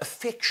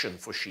affection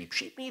for sheep.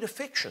 Sheep need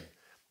affection.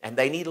 And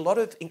they need a lot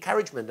of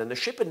encouragement. And the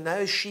shepherd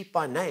knows sheep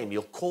by name.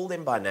 He'll call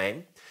them by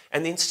name.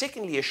 And then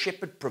secondly, a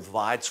shepherd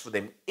provides for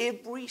them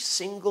every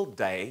single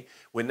day.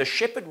 When the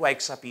shepherd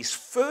wakes up, his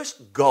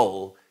first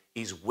goal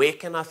is where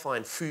can I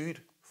find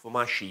food for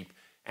my sheep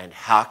and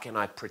how can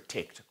I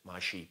protect my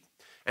sheep?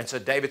 And so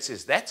David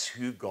says that's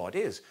who God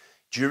is.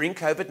 During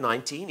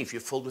COVID-19, if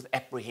you're filled with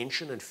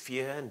apprehension and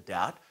fear and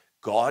doubt,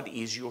 God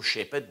is your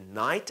shepherd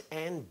night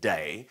and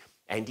day.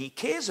 And he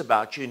cares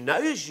about you,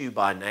 knows you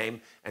by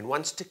name, and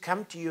wants to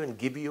come to you and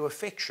give you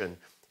affection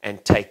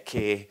and take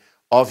care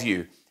of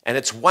you. And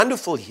it's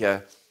wonderful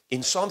here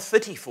in Psalm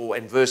 34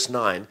 and verse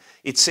 9.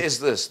 It says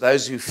this,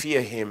 those who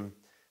fear him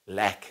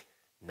lack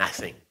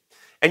nothing.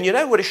 And you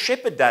know what a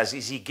shepherd does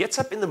is he gets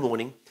up in the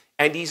morning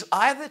and he's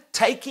either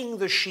taking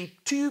the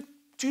sheep to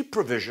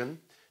provision,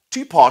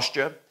 to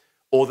pasture,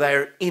 or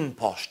they're in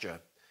pasture.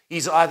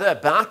 He's either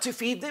about to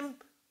feed them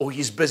or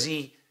he's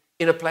busy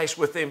in a place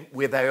with them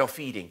where they are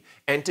feeding.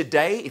 And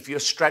today, if you're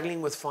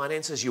struggling with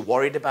finances, you're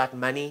worried about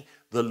money,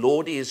 the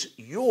Lord is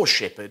your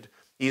shepherd.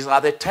 He's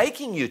either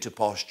taking you to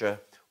pasture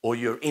or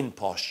you're in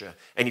pasture.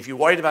 And if you're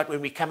worried about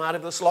when we come out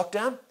of this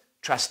lockdown,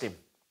 trust him.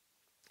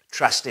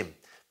 Trust him,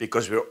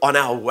 because we're on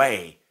our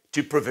way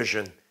to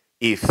provision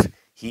if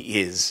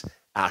he is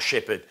our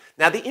shepherd.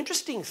 Now, the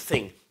interesting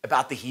thing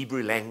about the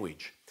Hebrew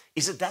language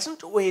is it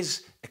doesn't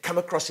always come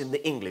across in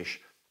the English.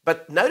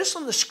 But notice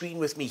on the screen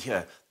with me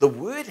here, the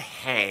word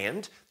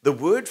hand, the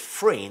word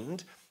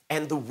friend,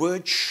 and the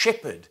word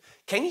shepherd.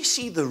 Can you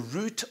see the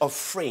root of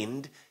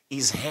friend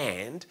is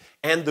hand,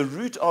 and the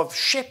root of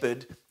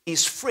shepherd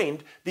is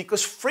friend,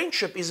 because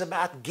friendship is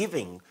about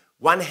giving,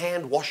 one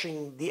hand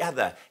washing the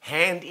other,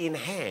 hand in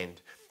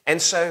hand.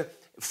 And so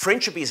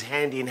friendship is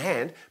hand in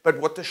hand, but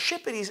what the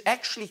shepherd is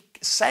actually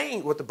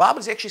saying, what the Bible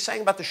is actually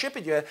saying about the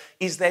shepherd here,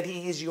 is that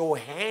he is your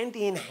hand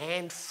in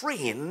hand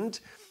friend.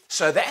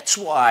 So that's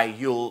why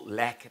you'll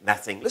lack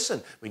nothing.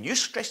 Listen, when you're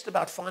stressed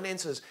about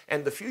finances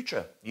and the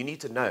future, you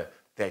need to know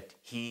that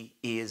he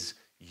is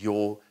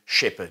your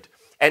shepherd.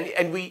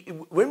 And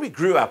when we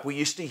grew up, we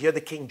used to hear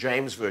the King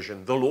James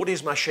Version, the Lord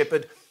is my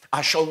shepherd,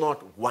 I shall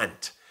not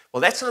want.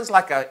 Well, that sounds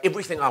like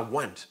everything I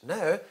want.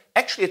 No,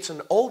 actually, it's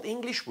an Old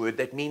English word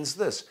that means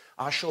this,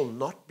 I shall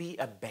not be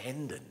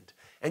abandoned.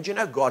 And you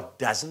know, God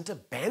doesn't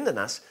abandon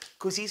us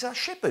because he's our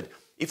shepherd.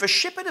 If a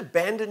shepherd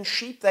abandons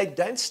sheep, they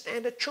don't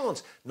stand a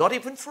chance, not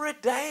even for a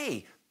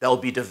day. They'll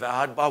be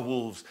devoured by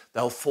wolves.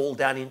 They'll fall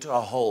down into a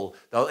hole.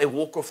 They'll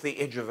walk off the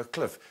edge of a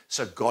cliff.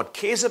 So God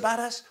cares about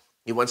us.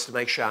 He wants to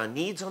make sure our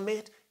needs are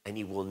met, and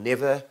he will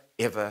never,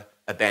 ever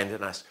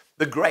abandon us.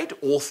 The great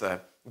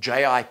author,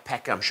 J.I.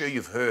 Packer, I'm sure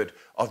you've heard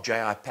of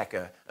J.I.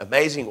 Packer,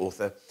 amazing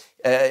author,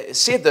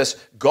 said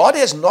this, God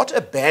has not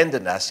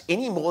abandoned us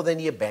any more than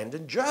he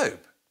abandoned Job.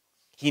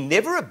 He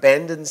never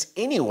abandons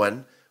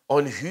anyone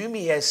on whom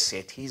he has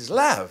set his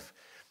love,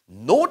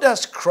 nor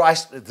does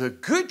Christ, the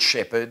good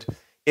shepherd,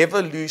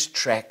 ever lose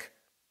track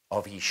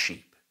of his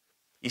sheep.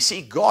 You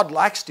see, God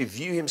likes to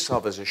view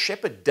himself as a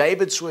shepherd.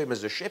 David saw him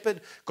as a shepherd.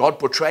 God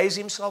portrays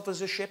himself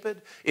as a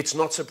shepherd. It's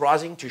not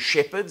surprising to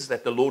shepherds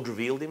that the Lord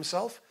revealed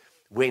himself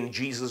when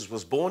Jesus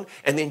was born.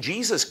 And then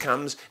Jesus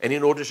comes, and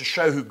in order to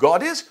show who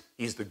God is,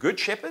 he's the good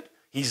shepherd,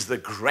 he's the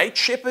great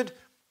shepherd,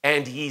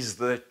 and he's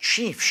the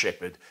chief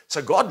shepherd.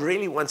 So God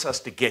really wants us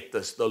to get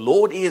this. The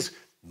Lord is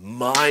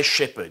my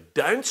shepherd.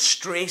 Don't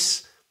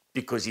stress,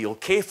 because he'll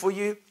care for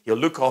you. He'll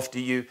look after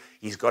you.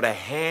 He's got a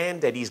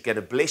hand that he's going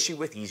to bless you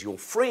with. He's your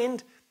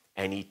friend,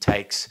 and he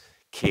takes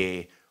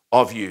care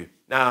of you.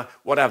 Now,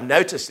 what I've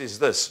noticed is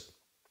this.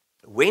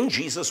 When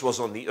Jesus was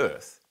on the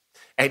earth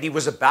and he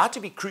was about to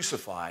be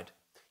crucified,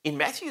 in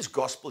Matthew's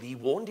gospel, he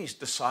warned his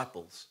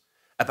disciples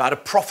about a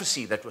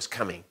prophecy that was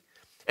coming.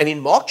 And in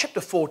Mark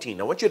chapter 14,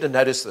 I want you to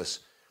notice this.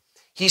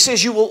 He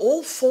says, you will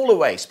all fall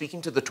away,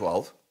 speaking to the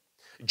 12.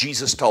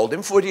 Jesus told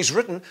them, for it is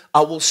written,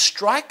 I will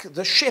strike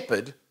the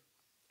shepherd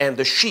and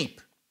the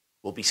sheep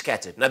will be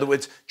scattered. In other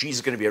words, Jesus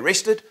is going to be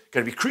arrested,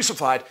 going to be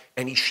crucified,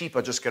 and his sheep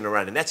are just going to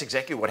run. And that's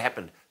exactly what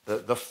happened.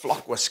 The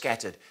flock was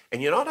scattered.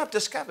 And you know what I've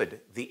discovered?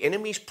 The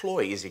enemy's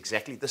ploy is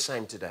exactly the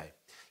same today.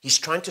 He's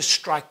trying to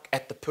strike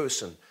at the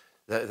person,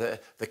 the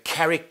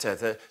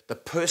character, the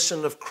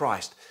person of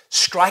Christ.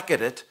 Strike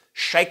at it,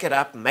 shake it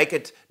up,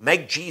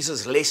 make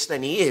Jesus less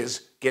than he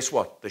is. Guess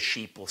what? The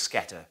sheep will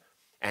scatter.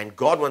 And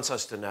God wants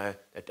us to know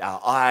that our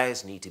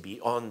eyes need to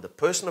be on the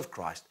person of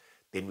Christ.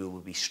 Then we will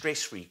be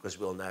stress-free because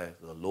we'll know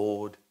the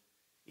Lord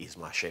is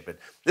my shepherd.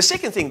 The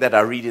second thing that I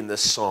read in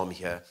this psalm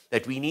here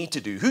that we need to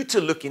do, who to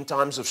look in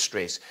times of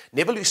stress,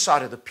 never lose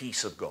sight of the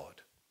peace of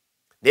God.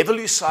 Never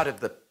lose sight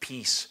of the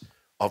peace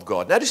of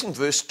God. Notice in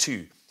verse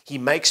 2, he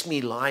makes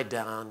me lie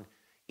down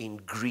in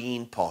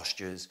green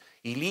pastures.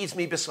 He leads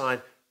me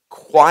beside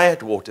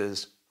quiet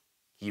waters.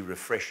 He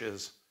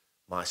refreshes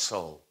my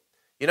soul.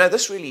 You know,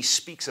 this really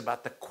speaks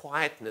about the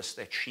quietness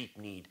that sheep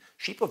need.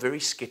 Sheep are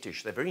very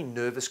skittish. They're very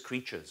nervous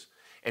creatures.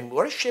 And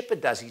what a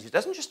shepherd does is he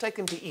doesn't just take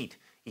them to eat.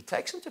 He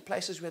takes them to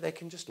places where they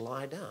can just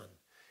lie down.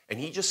 And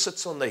he just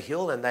sits on the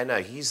hill and they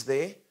know he's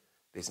there.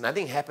 There's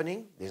nothing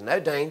happening. There's no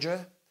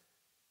danger.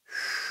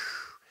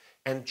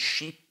 And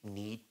sheep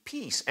need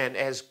peace. And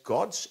as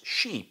God's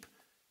sheep,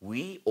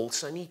 we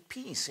also need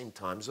peace in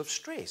times of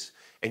stress.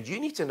 And you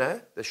need to know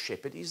the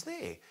shepherd is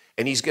there.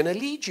 And he's going to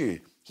lead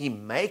you. He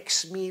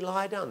makes me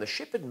lie down. The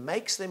shepherd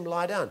makes them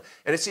lie down.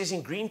 And it says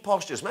in green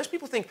pastures. Most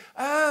people think,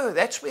 oh,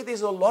 that's where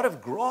there's a lot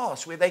of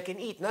grass where they can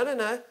eat. No, no,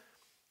 no.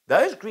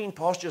 Those green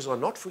pastures are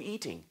not for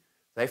eating.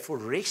 They're for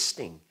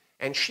resting.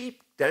 And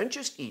sheep don't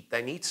just eat.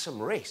 They need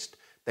some rest.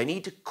 They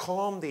need to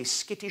calm their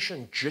skittish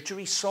and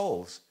jittery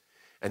souls.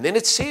 And then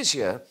it says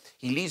here,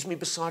 he leads me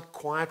beside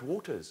quiet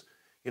waters.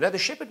 You know, the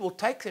shepherd will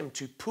take them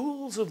to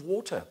pools of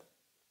water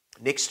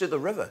next to the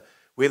river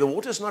where the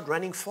water's not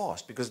running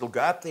fast because it'll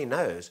go up their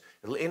nose.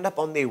 It'll end up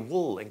on their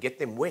wool and get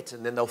them wet,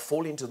 and then they'll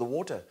fall into the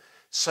water.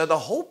 So the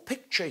whole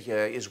picture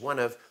here is one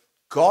of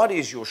God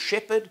is your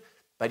shepherd,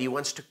 but he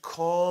wants to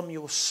calm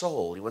your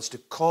soul. He wants to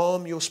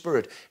calm your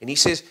spirit. And he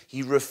says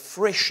he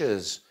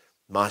refreshes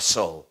my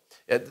soul.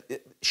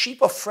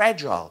 Sheep are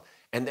fragile,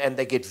 and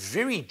they get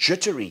very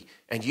jittery.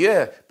 And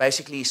here,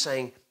 basically, he's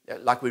saying,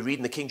 like we read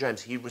in the King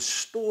James, he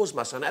restores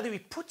my soul. In other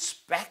words, he puts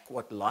back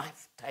what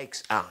life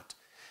takes out.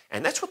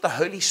 And that's what the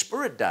Holy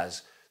Spirit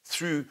does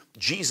through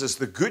Jesus,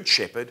 the Good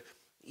Shepherd.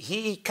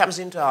 He comes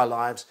into our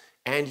lives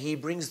and he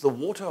brings the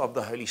water of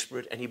the Holy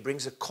Spirit, and he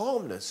brings a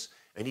calmness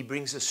and he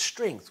brings a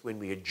strength when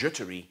we are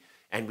jittery.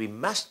 And we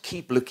must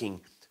keep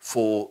looking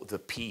for the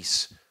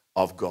peace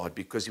of God,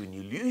 because when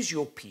you lose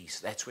your peace,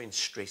 that's when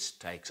stress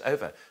takes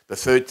over. The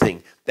third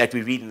thing that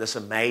we read in this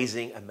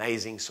amazing,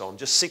 amazing psalm,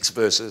 just 6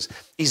 verses,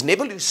 is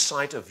never lose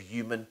sight of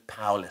human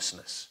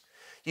powerlessness.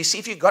 You see,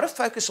 if you've got to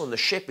focus on the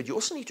shepherd, you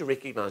also need to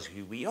recognize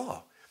who we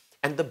are.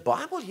 And the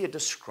Bible here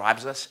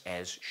describes us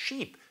as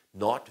sheep.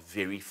 Not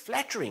very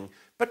flattering,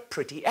 but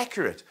pretty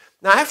accurate.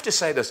 Now, I have to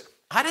say this.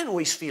 I don't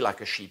always feel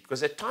like a sheep,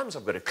 because at times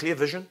I've got a clear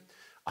vision.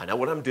 I know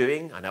what I'm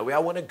doing. I know where I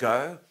want to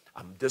go.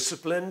 I'm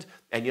disciplined.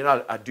 And, you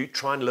know, I do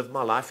try and live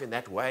my life in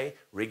that way,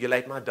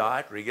 regulate my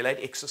diet, regulate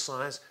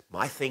exercise,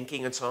 my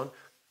thinking, and so on.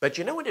 But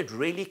you know, when it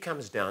really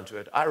comes down to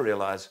it, I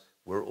realize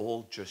we're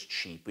all just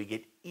sheep. We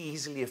get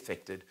easily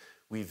affected.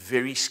 We're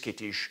very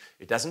skittish.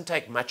 It doesn't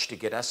take much to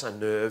get us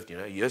unnerved. You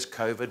know, here's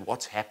COVID.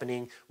 What's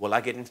happening? Will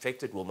I get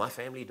infected? Will my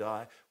family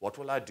die? What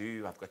will I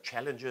do? I've got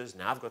challenges.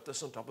 Now I've got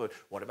this on top of it.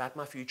 What about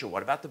my future?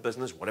 What about the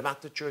business? What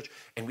about the church?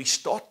 And we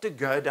start to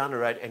go down the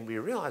road and we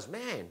realize,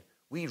 man,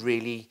 we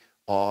really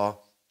are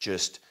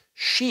just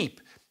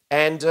sheep.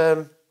 And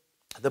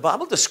the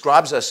Bible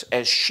describes us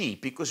as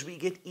sheep because we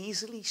get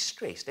easily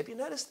stressed. Have you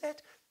noticed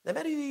that? No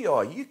matter who you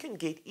are, you can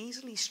get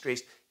easily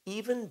stressed,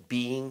 even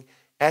being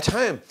at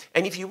home.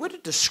 And if you were to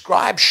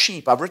describe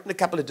sheep, I've written a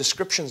couple of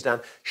descriptions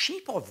down.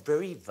 Sheep are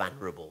very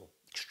vulnerable,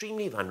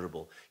 extremely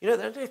vulnerable. You know,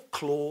 they don't have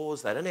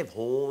claws, they don't have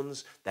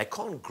horns, they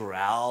can't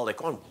growl, they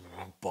can't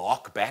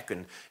bark back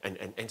and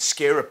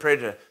scare a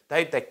predator.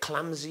 They're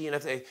clumsy, and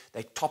if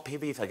they're top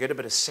heavy, if they get a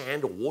bit of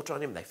sand or water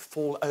on them, they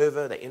fall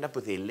over, they end up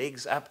with their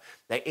legs up,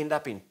 they end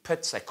up in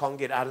pits, they can't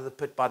get out of the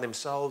pit by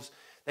themselves.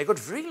 They've got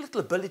very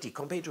little ability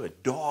compared to a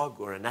dog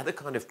or another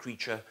kind of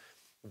creature.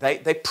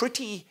 They're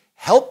pretty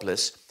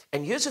helpless.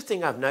 And here's the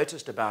thing I've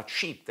noticed about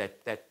sheep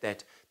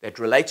that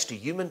relates to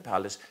human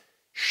powerlessness.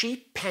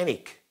 Sheep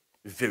panic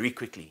very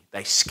quickly.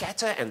 They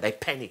scatter and they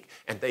panic,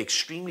 and they're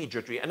extremely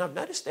jittery. And I've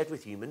noticed that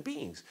with human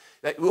beings.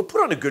 We'll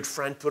put on a good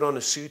front, put on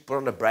a suit, put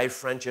on a brave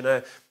front, you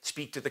know,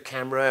 speak to the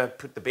camera,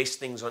 put the best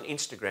things on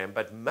Instagram.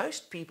 But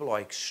most people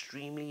are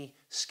extremely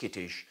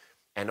skittish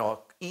and are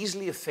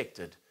easily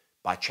affected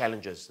by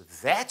challenges.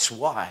 That's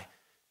why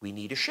we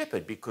need a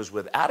shepherd, because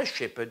without a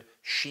shepherd,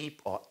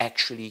 sheep are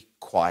actually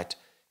quite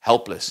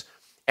helpless.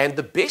 And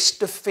the best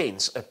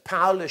defense a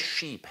powerless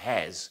sheep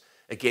has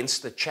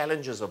against the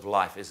challenges of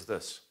life is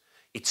this.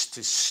 It's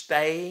to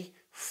stay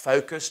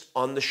focused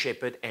on the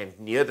shepherd and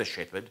near the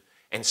shepherd,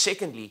 and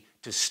secondly,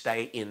 to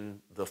stay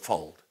in the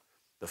fold.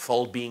 The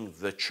fold being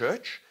the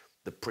church,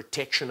 the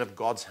protection of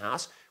God's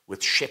house,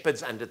 with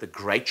shepherds under the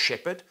great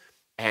shepherd,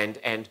 and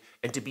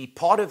to be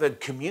part of a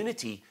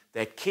community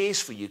that cares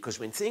for you, because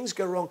when things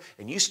go wrong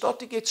and you start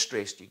to get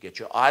stressed, you get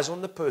your eyes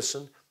on the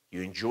person,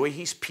 you enjoy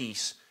his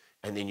peace,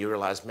 and then you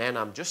realize, man,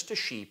 I'm just a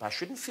sheep. I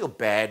shouldn't feel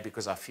bad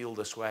because I feel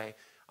this way.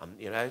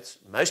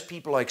 Most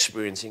people are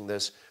experiencing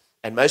this,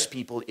 and most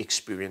people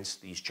experience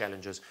these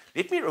challenges.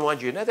 Let me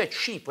remind you, that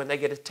sheep, when they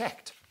get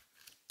attacked,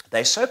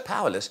 they're so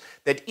powerless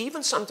that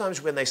even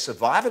sometimes when they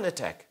survive an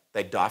attack,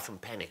 they die from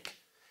panic.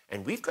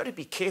 And we've got to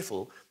be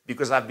careful,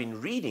 because I've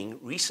been reading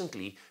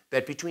recently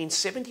that between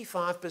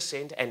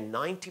 75% and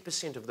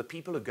 90% of the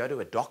people who go to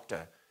a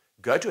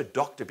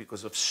doctor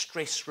because of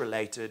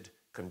stress-related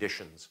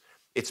conditions.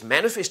 It's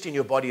manifest in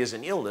your body as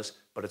an illness,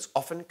 but it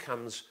often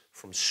comes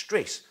from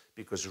stress,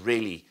 because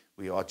really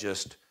we are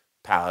just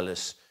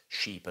powerless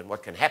sheep. And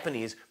what can happen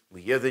is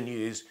we hear the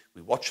news,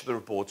 we watch the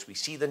reports, we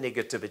see the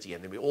negativity,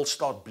 and then we all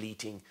start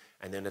bleating,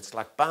 and then it's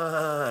like,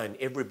 bah, and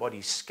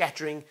everybody's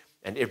scattering,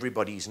 and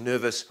everybody's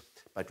nervous.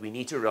 But we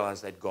need to realize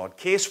that God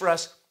cares for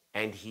us,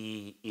 and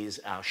he is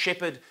our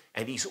shepherd,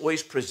 and he's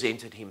always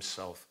presented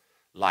himself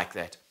like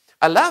that.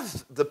 I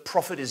love the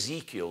prophet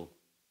Ezekiel,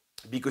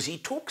 because he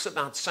talks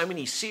about so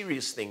many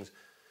serious things,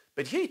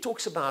 but here he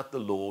talks about the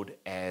Lord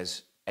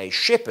as a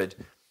shepherd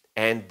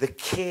and the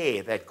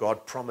care that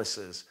God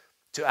promises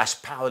to us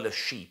powerless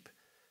sheep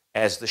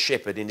as the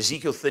shepherd. In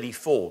Ezekiel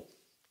 34,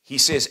 he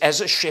says,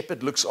 as a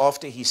shepherd looks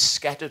after his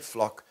scattered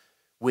flock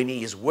when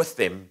he is with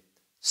them,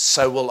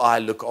 so will I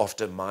look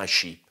after my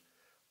sheep.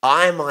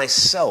 I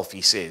myself,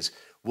 he says,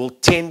 will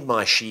tend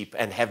my sheep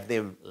and have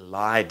them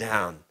lie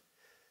down,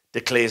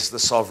 declares the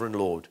sovereign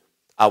Lord.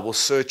 I will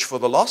search for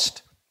the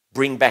lost,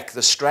 bring back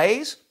the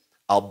strays,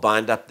 I'll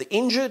bind up the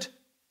injured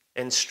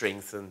and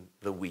strengthen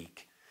the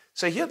weak.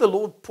 So here the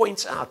Lord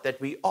points out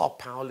that we are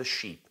powerless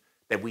sheep,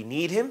 that we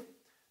need him,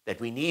 that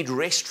we need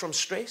rest from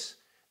stress,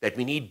 that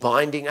we need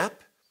binding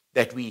up,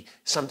 that we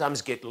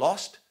sometimes get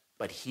lost,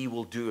 but he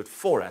will do it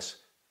for us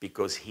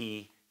because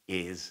he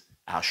is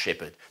our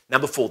shepherd.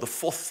 Number 4, the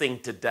fourth thing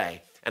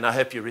today, and I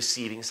hope you're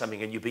receiving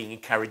something and you're being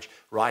encouraged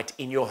right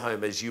in your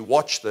home as you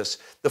watch this.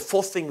 The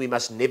fourth thing we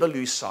must never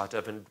lose sight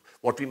of, and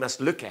what we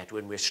must look at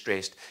when we're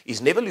stressed,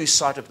 is never lose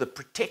sight of the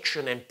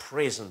protection and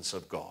presence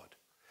of God.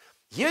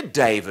 Here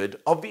David,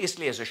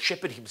 obviously as a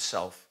shepherd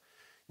himself,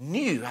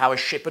 knew how a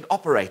shepherd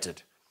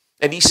operated.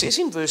 And he says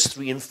in verse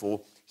 3 and 4,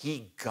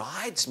 he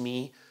guides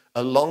me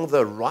along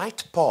the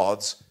right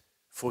paths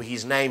for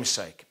his name's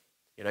sake.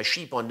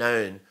 Sheep are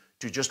known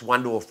to just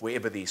wander off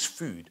wherever there's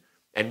food.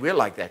 And we're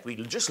like that. We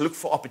just look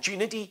for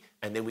opportunity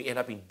and then we end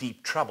up in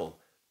deep trouble.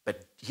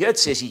 But here it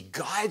says he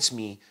guides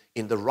me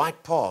in the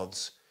right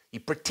paths. He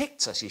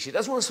protects us. He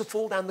doesn't want us to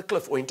fall down the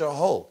cliff or into a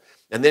hole.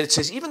 And then it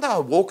says, even though I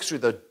walk through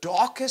the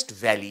darkest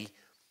valley,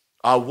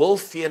 I will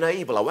fear no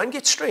evil. I won't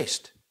get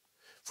stressed.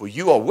 For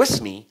you are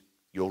with me,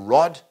 your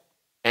rod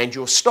and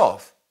your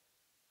staff,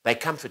 they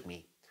comfort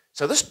me.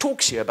 So this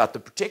talks here about the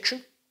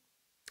protection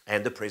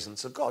and the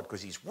presence of God,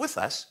 because he's with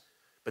us,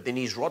 but then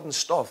his rod and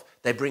staff,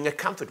 they bring a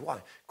comfort.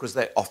 Why? Because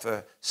they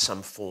offer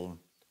some form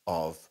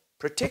of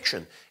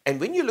protection. And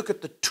when you look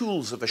at the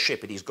tools of a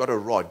shepherd, he's got a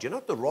rod. Do you know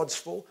what the rod's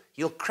for?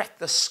 He'll crack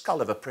the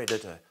skull of a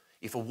predator.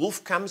 If a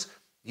wolf comes,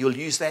 he'll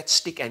use that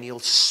stick and he'll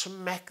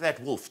smack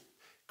that wolf,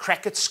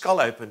 crack its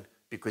skull open,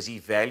 because he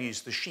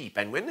values the sheep.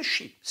 And when the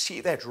sheep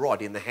see that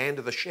rod in the hand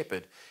of the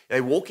shepherd,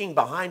 they're walking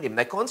behind him.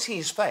 They can't see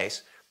his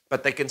face,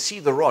 but they can see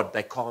the rod.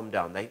 They calm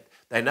down.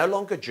 They're no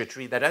longer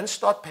jittery. They don't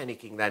start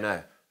panicking. They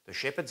know the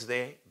shepherd's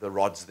there, the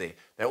rod's there.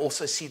 They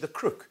also see the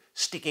crook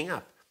sticking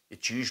up.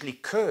 It's usually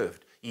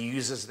curved. He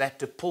uses that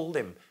to pull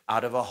them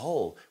out of a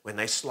hole. When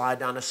they slide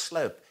down a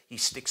slope, he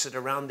sticks it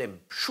around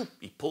them. Shoop,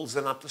 he pulls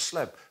them up the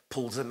slope,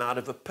 pulls them out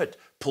of a pit,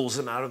 pulls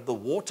them out of the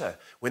water.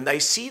 When they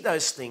see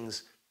those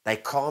things, they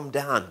calm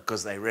down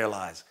because they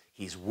realize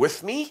he's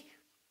with me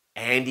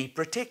and he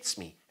protects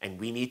me. And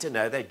we need to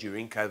know that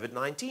during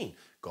COVID-19,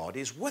 God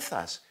is with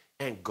us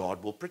and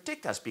God will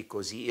protect us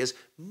because he is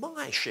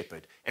my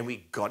shepherd. And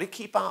we've got to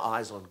keep our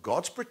eyes on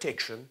God's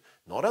protection,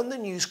 not on the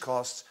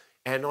newscasts,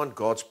 and on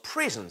God's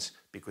presence,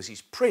 because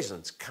his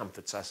presence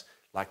comforts us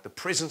like the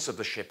presence of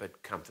the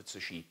shepherd comforts the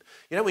sheep.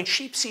 When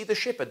sheep see the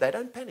shepherd, they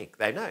don't panic.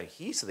 They know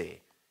he's there.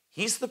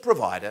 He's the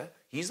provider.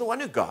 He's the one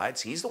who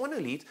guides. He's the one who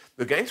leads.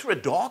 We're going through a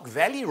dark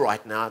valley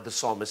right now, the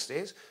psalmist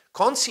says.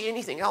 Can't see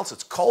anything else.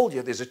 It's cold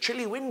here. There's a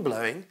chilly wind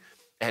blowing,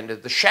 and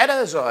the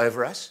shadows are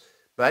over us.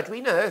 But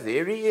we know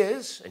there he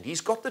is, and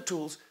he's got the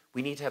tools.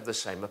 we need to have the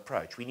same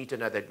approach. We need to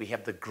know that we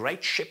have the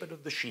great shepherd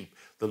of the sheep,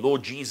 the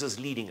Lord Jesus,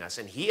 leading us,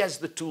 and he has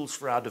the tools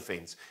for our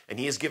defense, and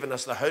he has given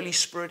us the Holy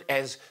Spirit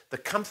as the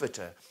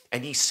comforter.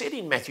 And he said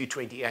in Matthew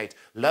 28,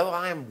 "Lo,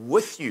 I am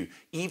with you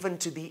even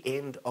to the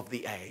end of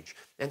the age."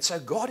 And so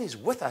God is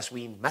with us.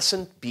 We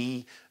mustn't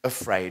be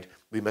afraid.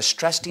 We must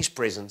trust his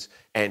presence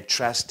and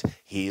trust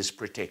his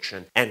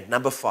protection. And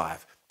number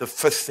 5, the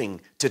 5th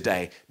thing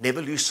today,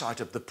 never lose sight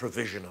of the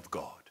provision of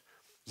God.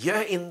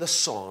 Here in the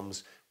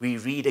Psalms, we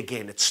read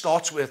again, it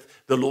starts with,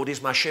 "The Lord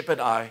is my shepherd,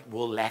 I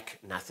will lack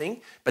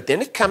nothing." But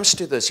then it comes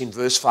to this in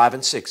verse 5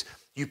 and 6.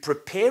 "You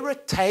prepare a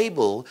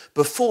table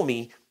before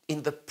me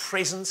in the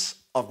presence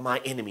of my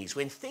enemies."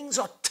 When things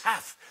are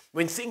tough,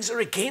 when things are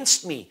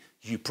against me,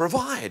 you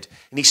provide.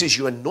 And he says,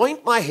 "You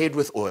anoint my head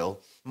with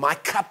oil, my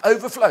cup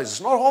overflows."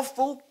 It's not half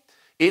full,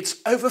 it's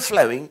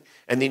overflowing.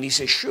 And then he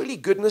says, "Surely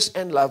goodness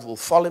and love will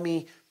follow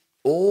me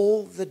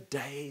all the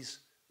days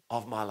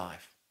of my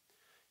life."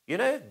 You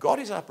know, God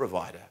is our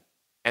provider.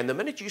 And the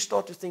minute you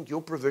start to think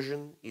your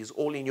provision is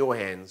all in your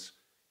hands,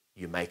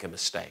 you make a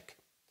mistake.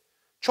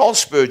 Charles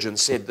Spurgeon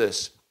said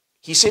this.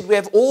 He said, "We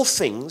have all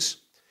things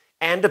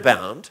and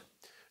abound,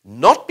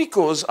 not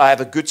because I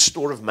have a good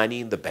store of money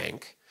in the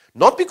bank,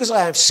 not because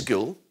I have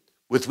skill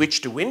with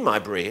which to win my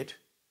bread,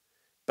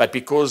 but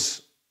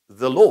because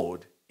the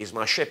Lord is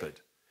my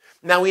shepherd."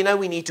 Now we know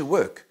we need to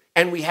work,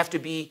 and we have to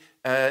be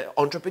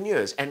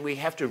entrepreneurs, and we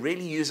have to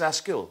really use our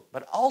skill.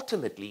 But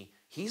ultimately,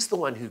 he's the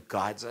one who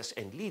guides us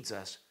and leads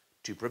us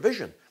to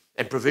provision.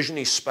 And provision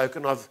is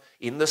spoken of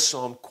in the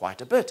psalm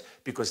quite a bit,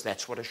 because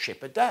that's what a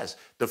shepherd does.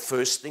 The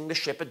first thing the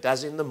shepherd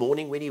does in the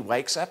morning when he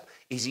wakes up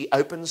is he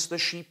opens the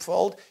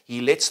sheepfold, he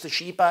lets the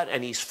sheep out,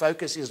 and his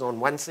focus is on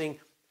one thing: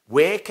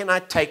 where can I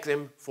take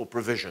them for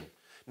provision?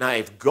 Now,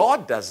 if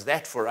God does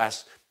that for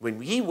us, when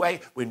we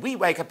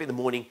wake up in the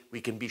morning,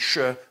 we can be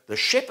sure the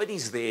shepherd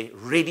is there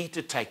ready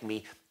to take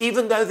me,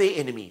 even though they're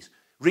enemies.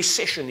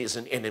 Recession is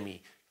an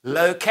enemy.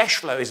 Low cash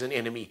flow is an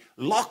enemy.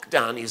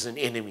 Lockdown is an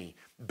enemy.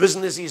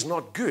 Business is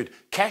not good.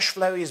 Cash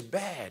flow is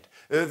bad.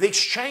 The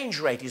exchange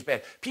rate is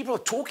bad. People are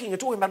talking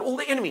about all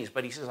the enemies.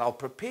 But he says, "I'll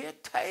prepare a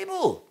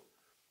table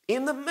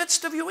in the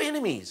midst of your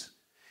enemies.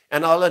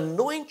 And I'll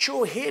anoint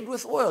your head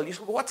with oil." You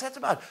say, "Well, what's that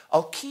about?"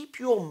 "I'll keep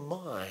your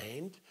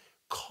mind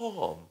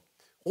calm."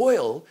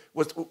 Oil,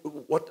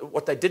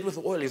 what they did with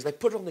the oil is they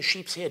put it on the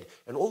sheep's head.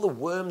 And all the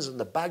worms and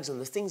the bugs and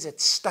the things that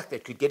stuck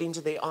that could get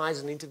into their eyes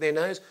and into their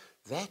nose,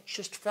 that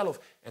just fell off.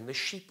 And the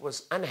sheep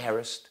was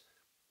unharassed.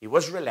 He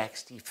was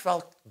relaxed, he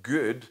felt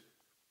good,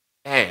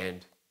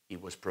 and he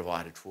was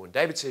provided for. And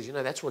David says,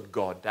 that's what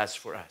God does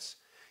for us.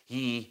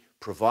 He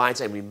provides,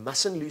 and we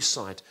mustn't lose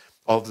sight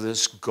of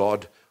this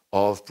God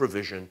of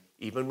provision,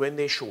 even when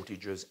there are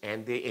shortages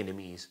and there are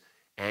enemies,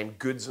 and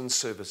goods and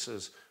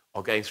services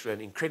are going through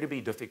an incredibly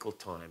difficult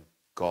time.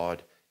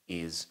 God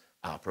is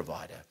our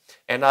provider.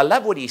 And I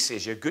love what he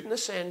says here: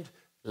 goodness and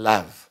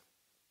love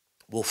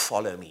will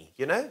follow me.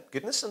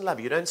 Goodness and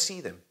love, you don't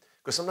see them,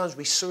 because sometimes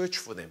we search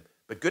for them.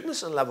 But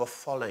goodness and love are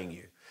following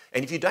you.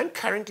 And if you don't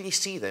currently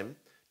see them,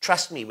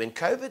 trust me, when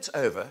COVID's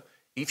over,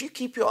 if you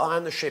keep your eye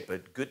on the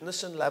shepherd,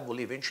 goodness and love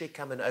will eventually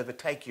come and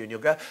overtake you. And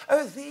you'll go,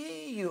 "Oh,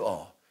 there you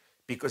are."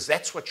 Because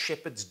that's what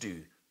shepherds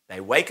do.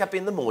 They wake up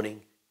in the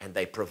morning and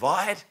they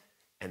provide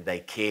and they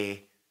care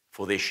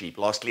for their sheep.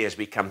 Lastly, as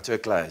we come to a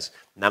close,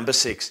 number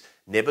 6,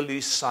 never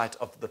lose sight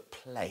of the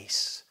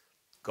place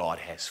God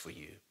has for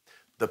you.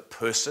 The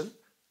person,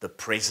 the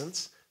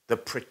presence, the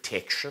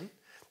protection,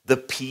 the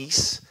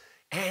peace,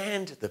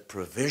 and the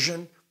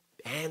provision,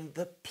 and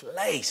the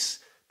place.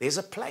 There's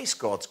a place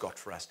God's got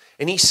for us.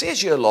 And he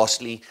says here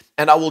lastly,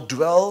 "And I will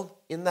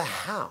dwell in the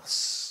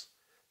house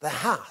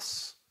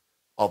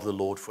of the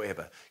Lord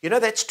forever."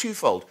 That's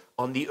twofold.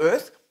 On the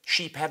earth,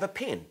 sheep have a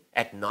pen.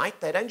 At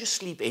night, they don't just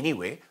sleep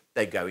anywhere.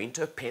 They go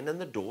into a pen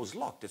and the door's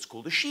locked. It's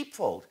called a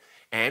sheepfold.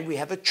 And we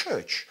have a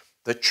church.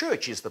 The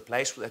church is the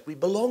place that we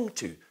belong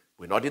to.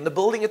 We're not in the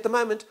building at the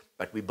moment,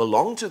 but we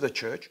belong to the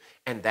church,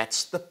 and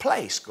that's the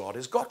place God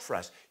has got for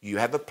us. You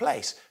have a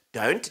place.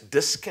 Don't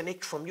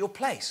disconnect from your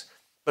place.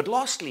 But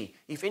lastly,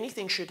 if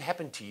anything should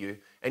happen to you,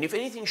 and if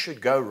anything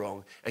should go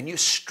wrong, and you're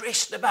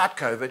stressed about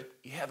COVID,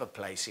 you have a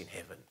place in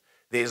heaven.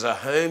 There's a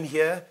home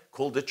here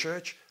called the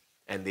church,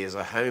 and there's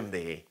a home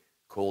there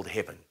called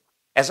heaven.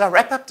 As I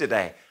wrap up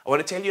today, I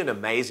want to tell you an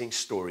amazing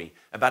story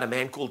about a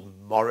man called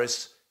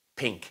Morris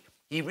Pink.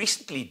 He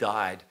recently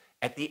died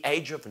at the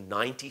age of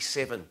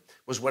 97.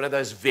 Was one of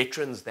those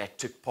veterans that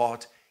took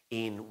part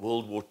in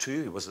World War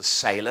II. He was a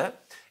sailor.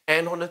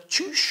 And on the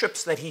 2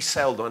 ships that he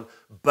sailed on,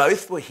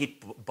 both were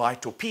hit by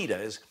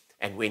torpedoes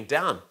and went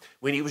down.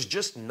 When he was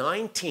just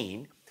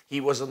 19, he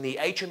was on the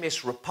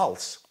HMS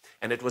Repulse,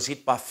 and it was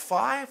hit by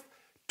 5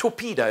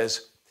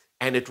 torpedoes,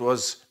 and it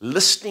was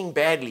listing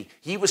badly.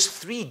 He was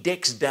 3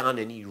 decks down,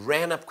 and he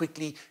ran up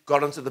quickly,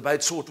 got onto the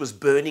boat, saw it was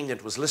burning,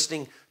 it was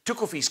listing,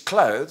 took off his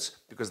clothes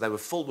because they were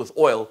filled with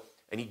oil,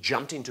 and he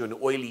jumped into an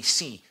oily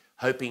sea,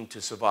 hoping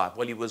to survive.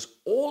 Well, he was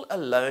all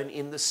alone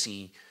in the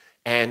sea,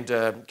 and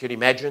can you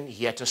imagine?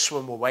 He had to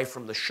swim away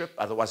from the ship,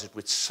 otherwise it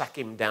would suck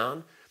him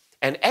down.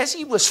 And as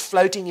he was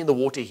floating in the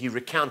water, he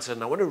recounts it.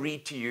 And I want to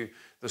read to you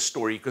the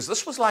story, because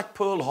this was like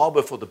Pearl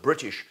Harbor for the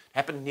British. It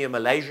happened near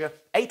Malaysia.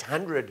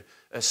 800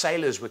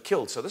 sailors were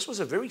killed. So this was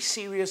a very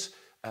serious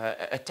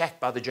attack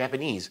by the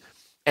Japanese.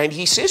 And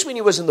he says when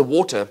he was in the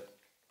water,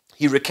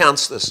 he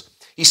recounts this.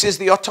 He says,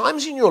 there are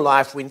times in your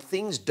life when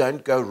things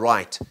don't go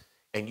right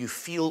and you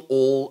feel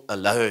all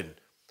alone.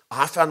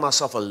 I found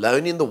myself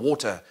alone in the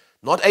water,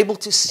 not able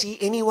to see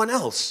anyone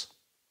else.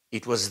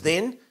 It was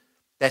then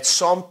that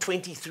Psalm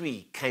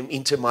 23 came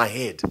into my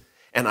head,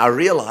 and I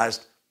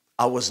realized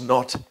I was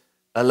not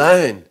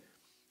alone.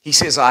 He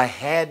says, I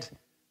had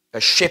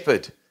a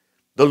shepherd.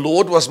 The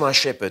Lord was my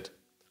shepherd.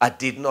 I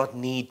did not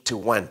need to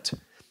want.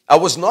 I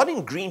was not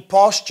in green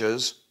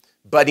pastures,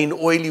 but in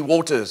oily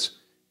waters.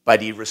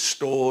 But he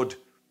restored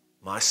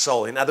my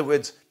soul. In other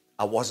words,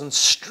 I wasn't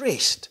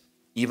stressed.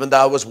 Even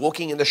though I was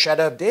walking in the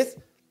shadow of death,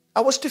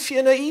 I was to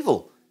fear no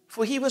evil,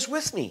 for he was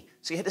with me.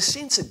 So he had a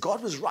sense that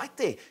God was right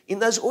there in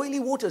those oily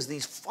waters,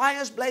 these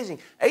fires blazing,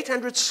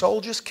 800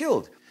 soldiers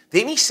killed.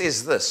 Then he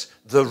says this,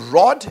 the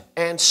rod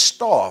and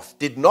staff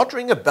did not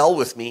ring a bell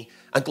with me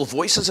until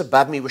voices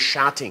above me were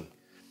shouting.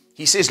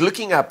 He says,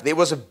 looking up, there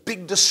was a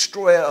big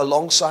destroyer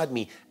alongside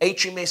me,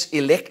 HMS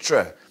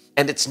Electra,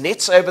 and its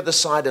nets over the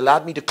side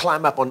allowed me to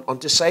climb up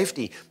onto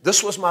safety.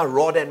 This was my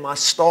rod and my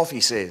staff,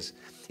 he says.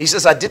 He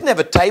says, I didn't have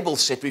a table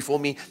set before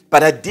me,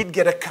 but I did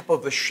get a cup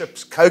of the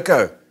ship's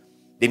cocoa.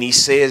 Then he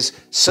says,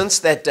 since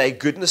that day,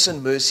 goodness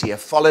and mercy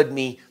have followed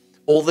me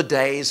all the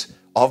days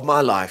of my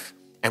life.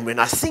 And when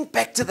I think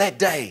back to that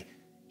day,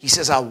 he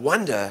says, I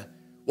wonder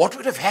what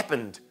would have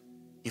happened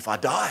if I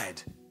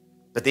died.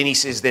 But then he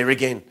says there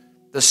again,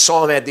 the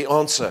psalm had the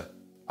answer.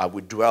 I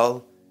would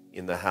dwell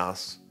in the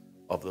house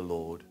of the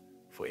Lord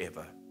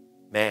forever.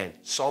 Man,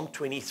 Psalm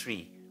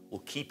 23 will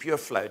keep you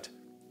afloat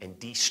and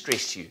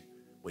de-stress you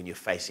when you're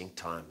facing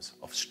times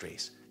of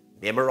stress.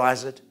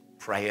 Memorize it,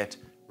 pray it,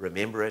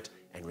 remember it,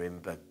 and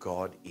remember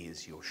God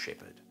is your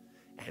shepherd.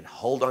 And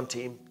hold on to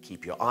him,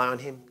 keep your eye on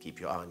him, keep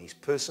your eye on his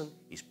person,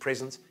 his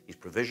presence, his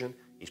provision,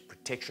 his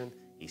protection,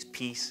 his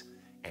peace,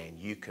 and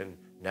you can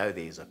know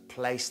there's a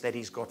place that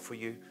he's got for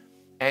you.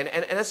 And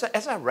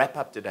as I wrap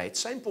up today, it's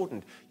so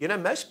important. You know,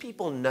 most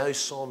people know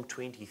Psalm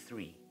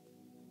 23,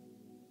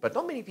 but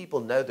not many people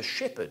know the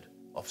shepherd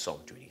of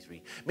Psalm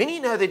 23. Many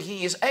know that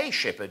he is a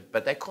shepherd,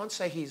 but they can't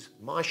say he's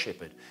my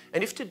shepherd.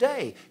 And if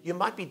today you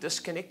might be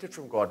disconnected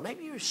from God,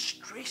 maybe you're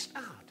stressed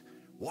out,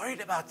 worried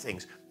about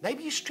things.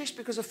 Maybe you're stressed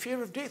because of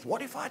fear of death.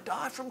 What if I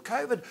die from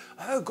COVID?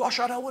 Oh gosh,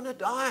 I don't want to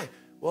die.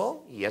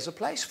 Well, he has a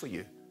place for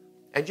you.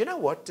 And you know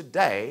what?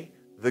 Today,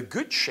 the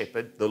good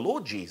shepherd, the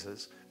Lord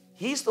Jesus,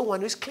 he's the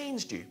one who's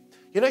cleansed you.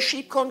 You know,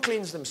 sheep can't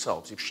cleanse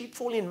themselves. If sheep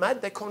fall in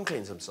mud, they can't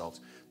cleanse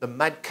themselves. The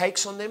mud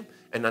cakes on them,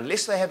 and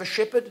unless they have a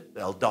shepherd,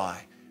 they'll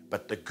die.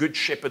 But the good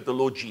shepherd, the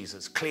Lord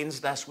Jesus,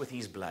 cleansed us with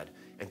his blood.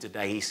 And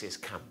today he says,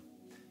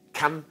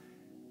 come,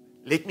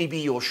 let me be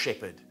your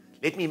shepherd.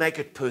 Let me make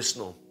it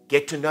personal.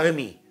 Get to know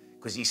me.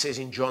 Because he says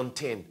in John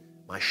 10,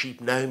 my sheep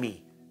know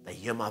me. They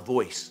hear my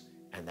voice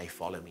and they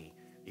follow me.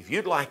 If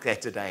you'd like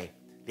that today,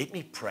 let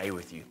me pray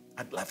with you.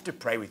 I'd love to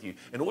pray with you.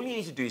 And all you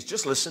need to do is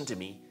just listen to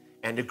me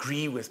and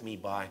agree with me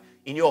by,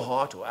 in your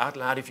heart or out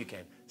loud if you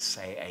can,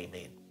 say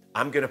amen.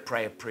 I'm going to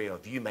pray a prayer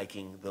of you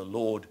making the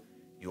Lord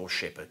your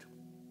shepherd.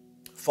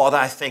 Father,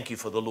 I thank you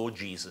for the Lord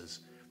Jesus,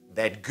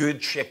 that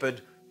good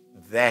shepherd,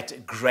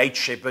 that great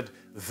shepherd,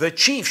 the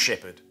chief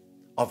shepherd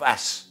of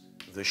us,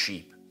 the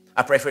sheep.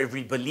 I pray for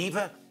every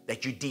believer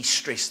that you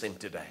de-stress them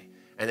today,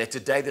 and that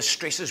today the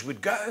stresses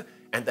would go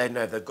and they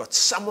know they've got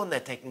someone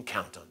that they can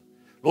count on.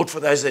 Lord, for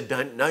those that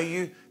don't know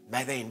you,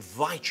 may they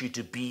invite you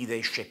to be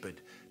their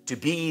shepherd, to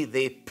be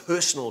their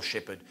personal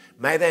shepherd.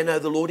 May they know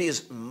the Lord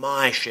is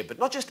my shepherd,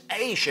 not just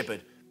a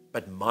shepherd,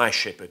 but my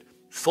shepherd.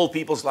 Fill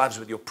people's lives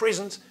with your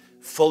presence.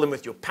 Fill them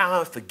with your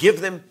power,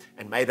 forgive them,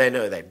 and may they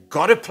know they've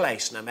got a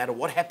place, no matter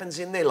what happens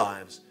in their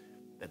lives,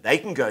 that they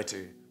can go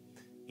to.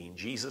 In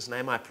Jesus'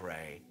 name I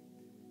pray,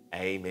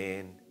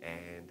 amen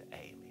and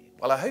amen.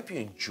 Well, I hope you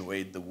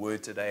enjoyed the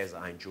word today as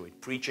I enjoyed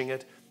preaching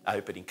it. I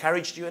hope it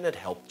encouraged you and it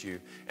helped you.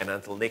 And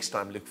until next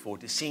time, look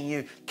forward to seeing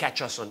you.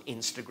 Catch us on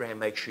Instagram.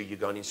 Make sure you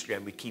go on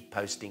Instagram. We keep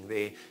posting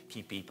there.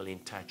 Keep people in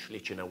touch.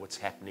 Let you know what's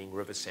happening.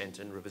 River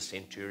Santon, River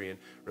Centurion,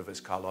 Rivers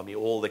Kalami,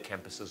 all the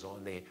campuses are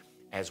on there,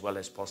 as well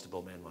as Pastor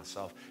Bill and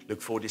myself.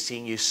 Look forward to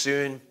seeing you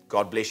soon.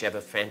 God bless you. Have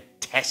a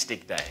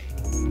fantastic day.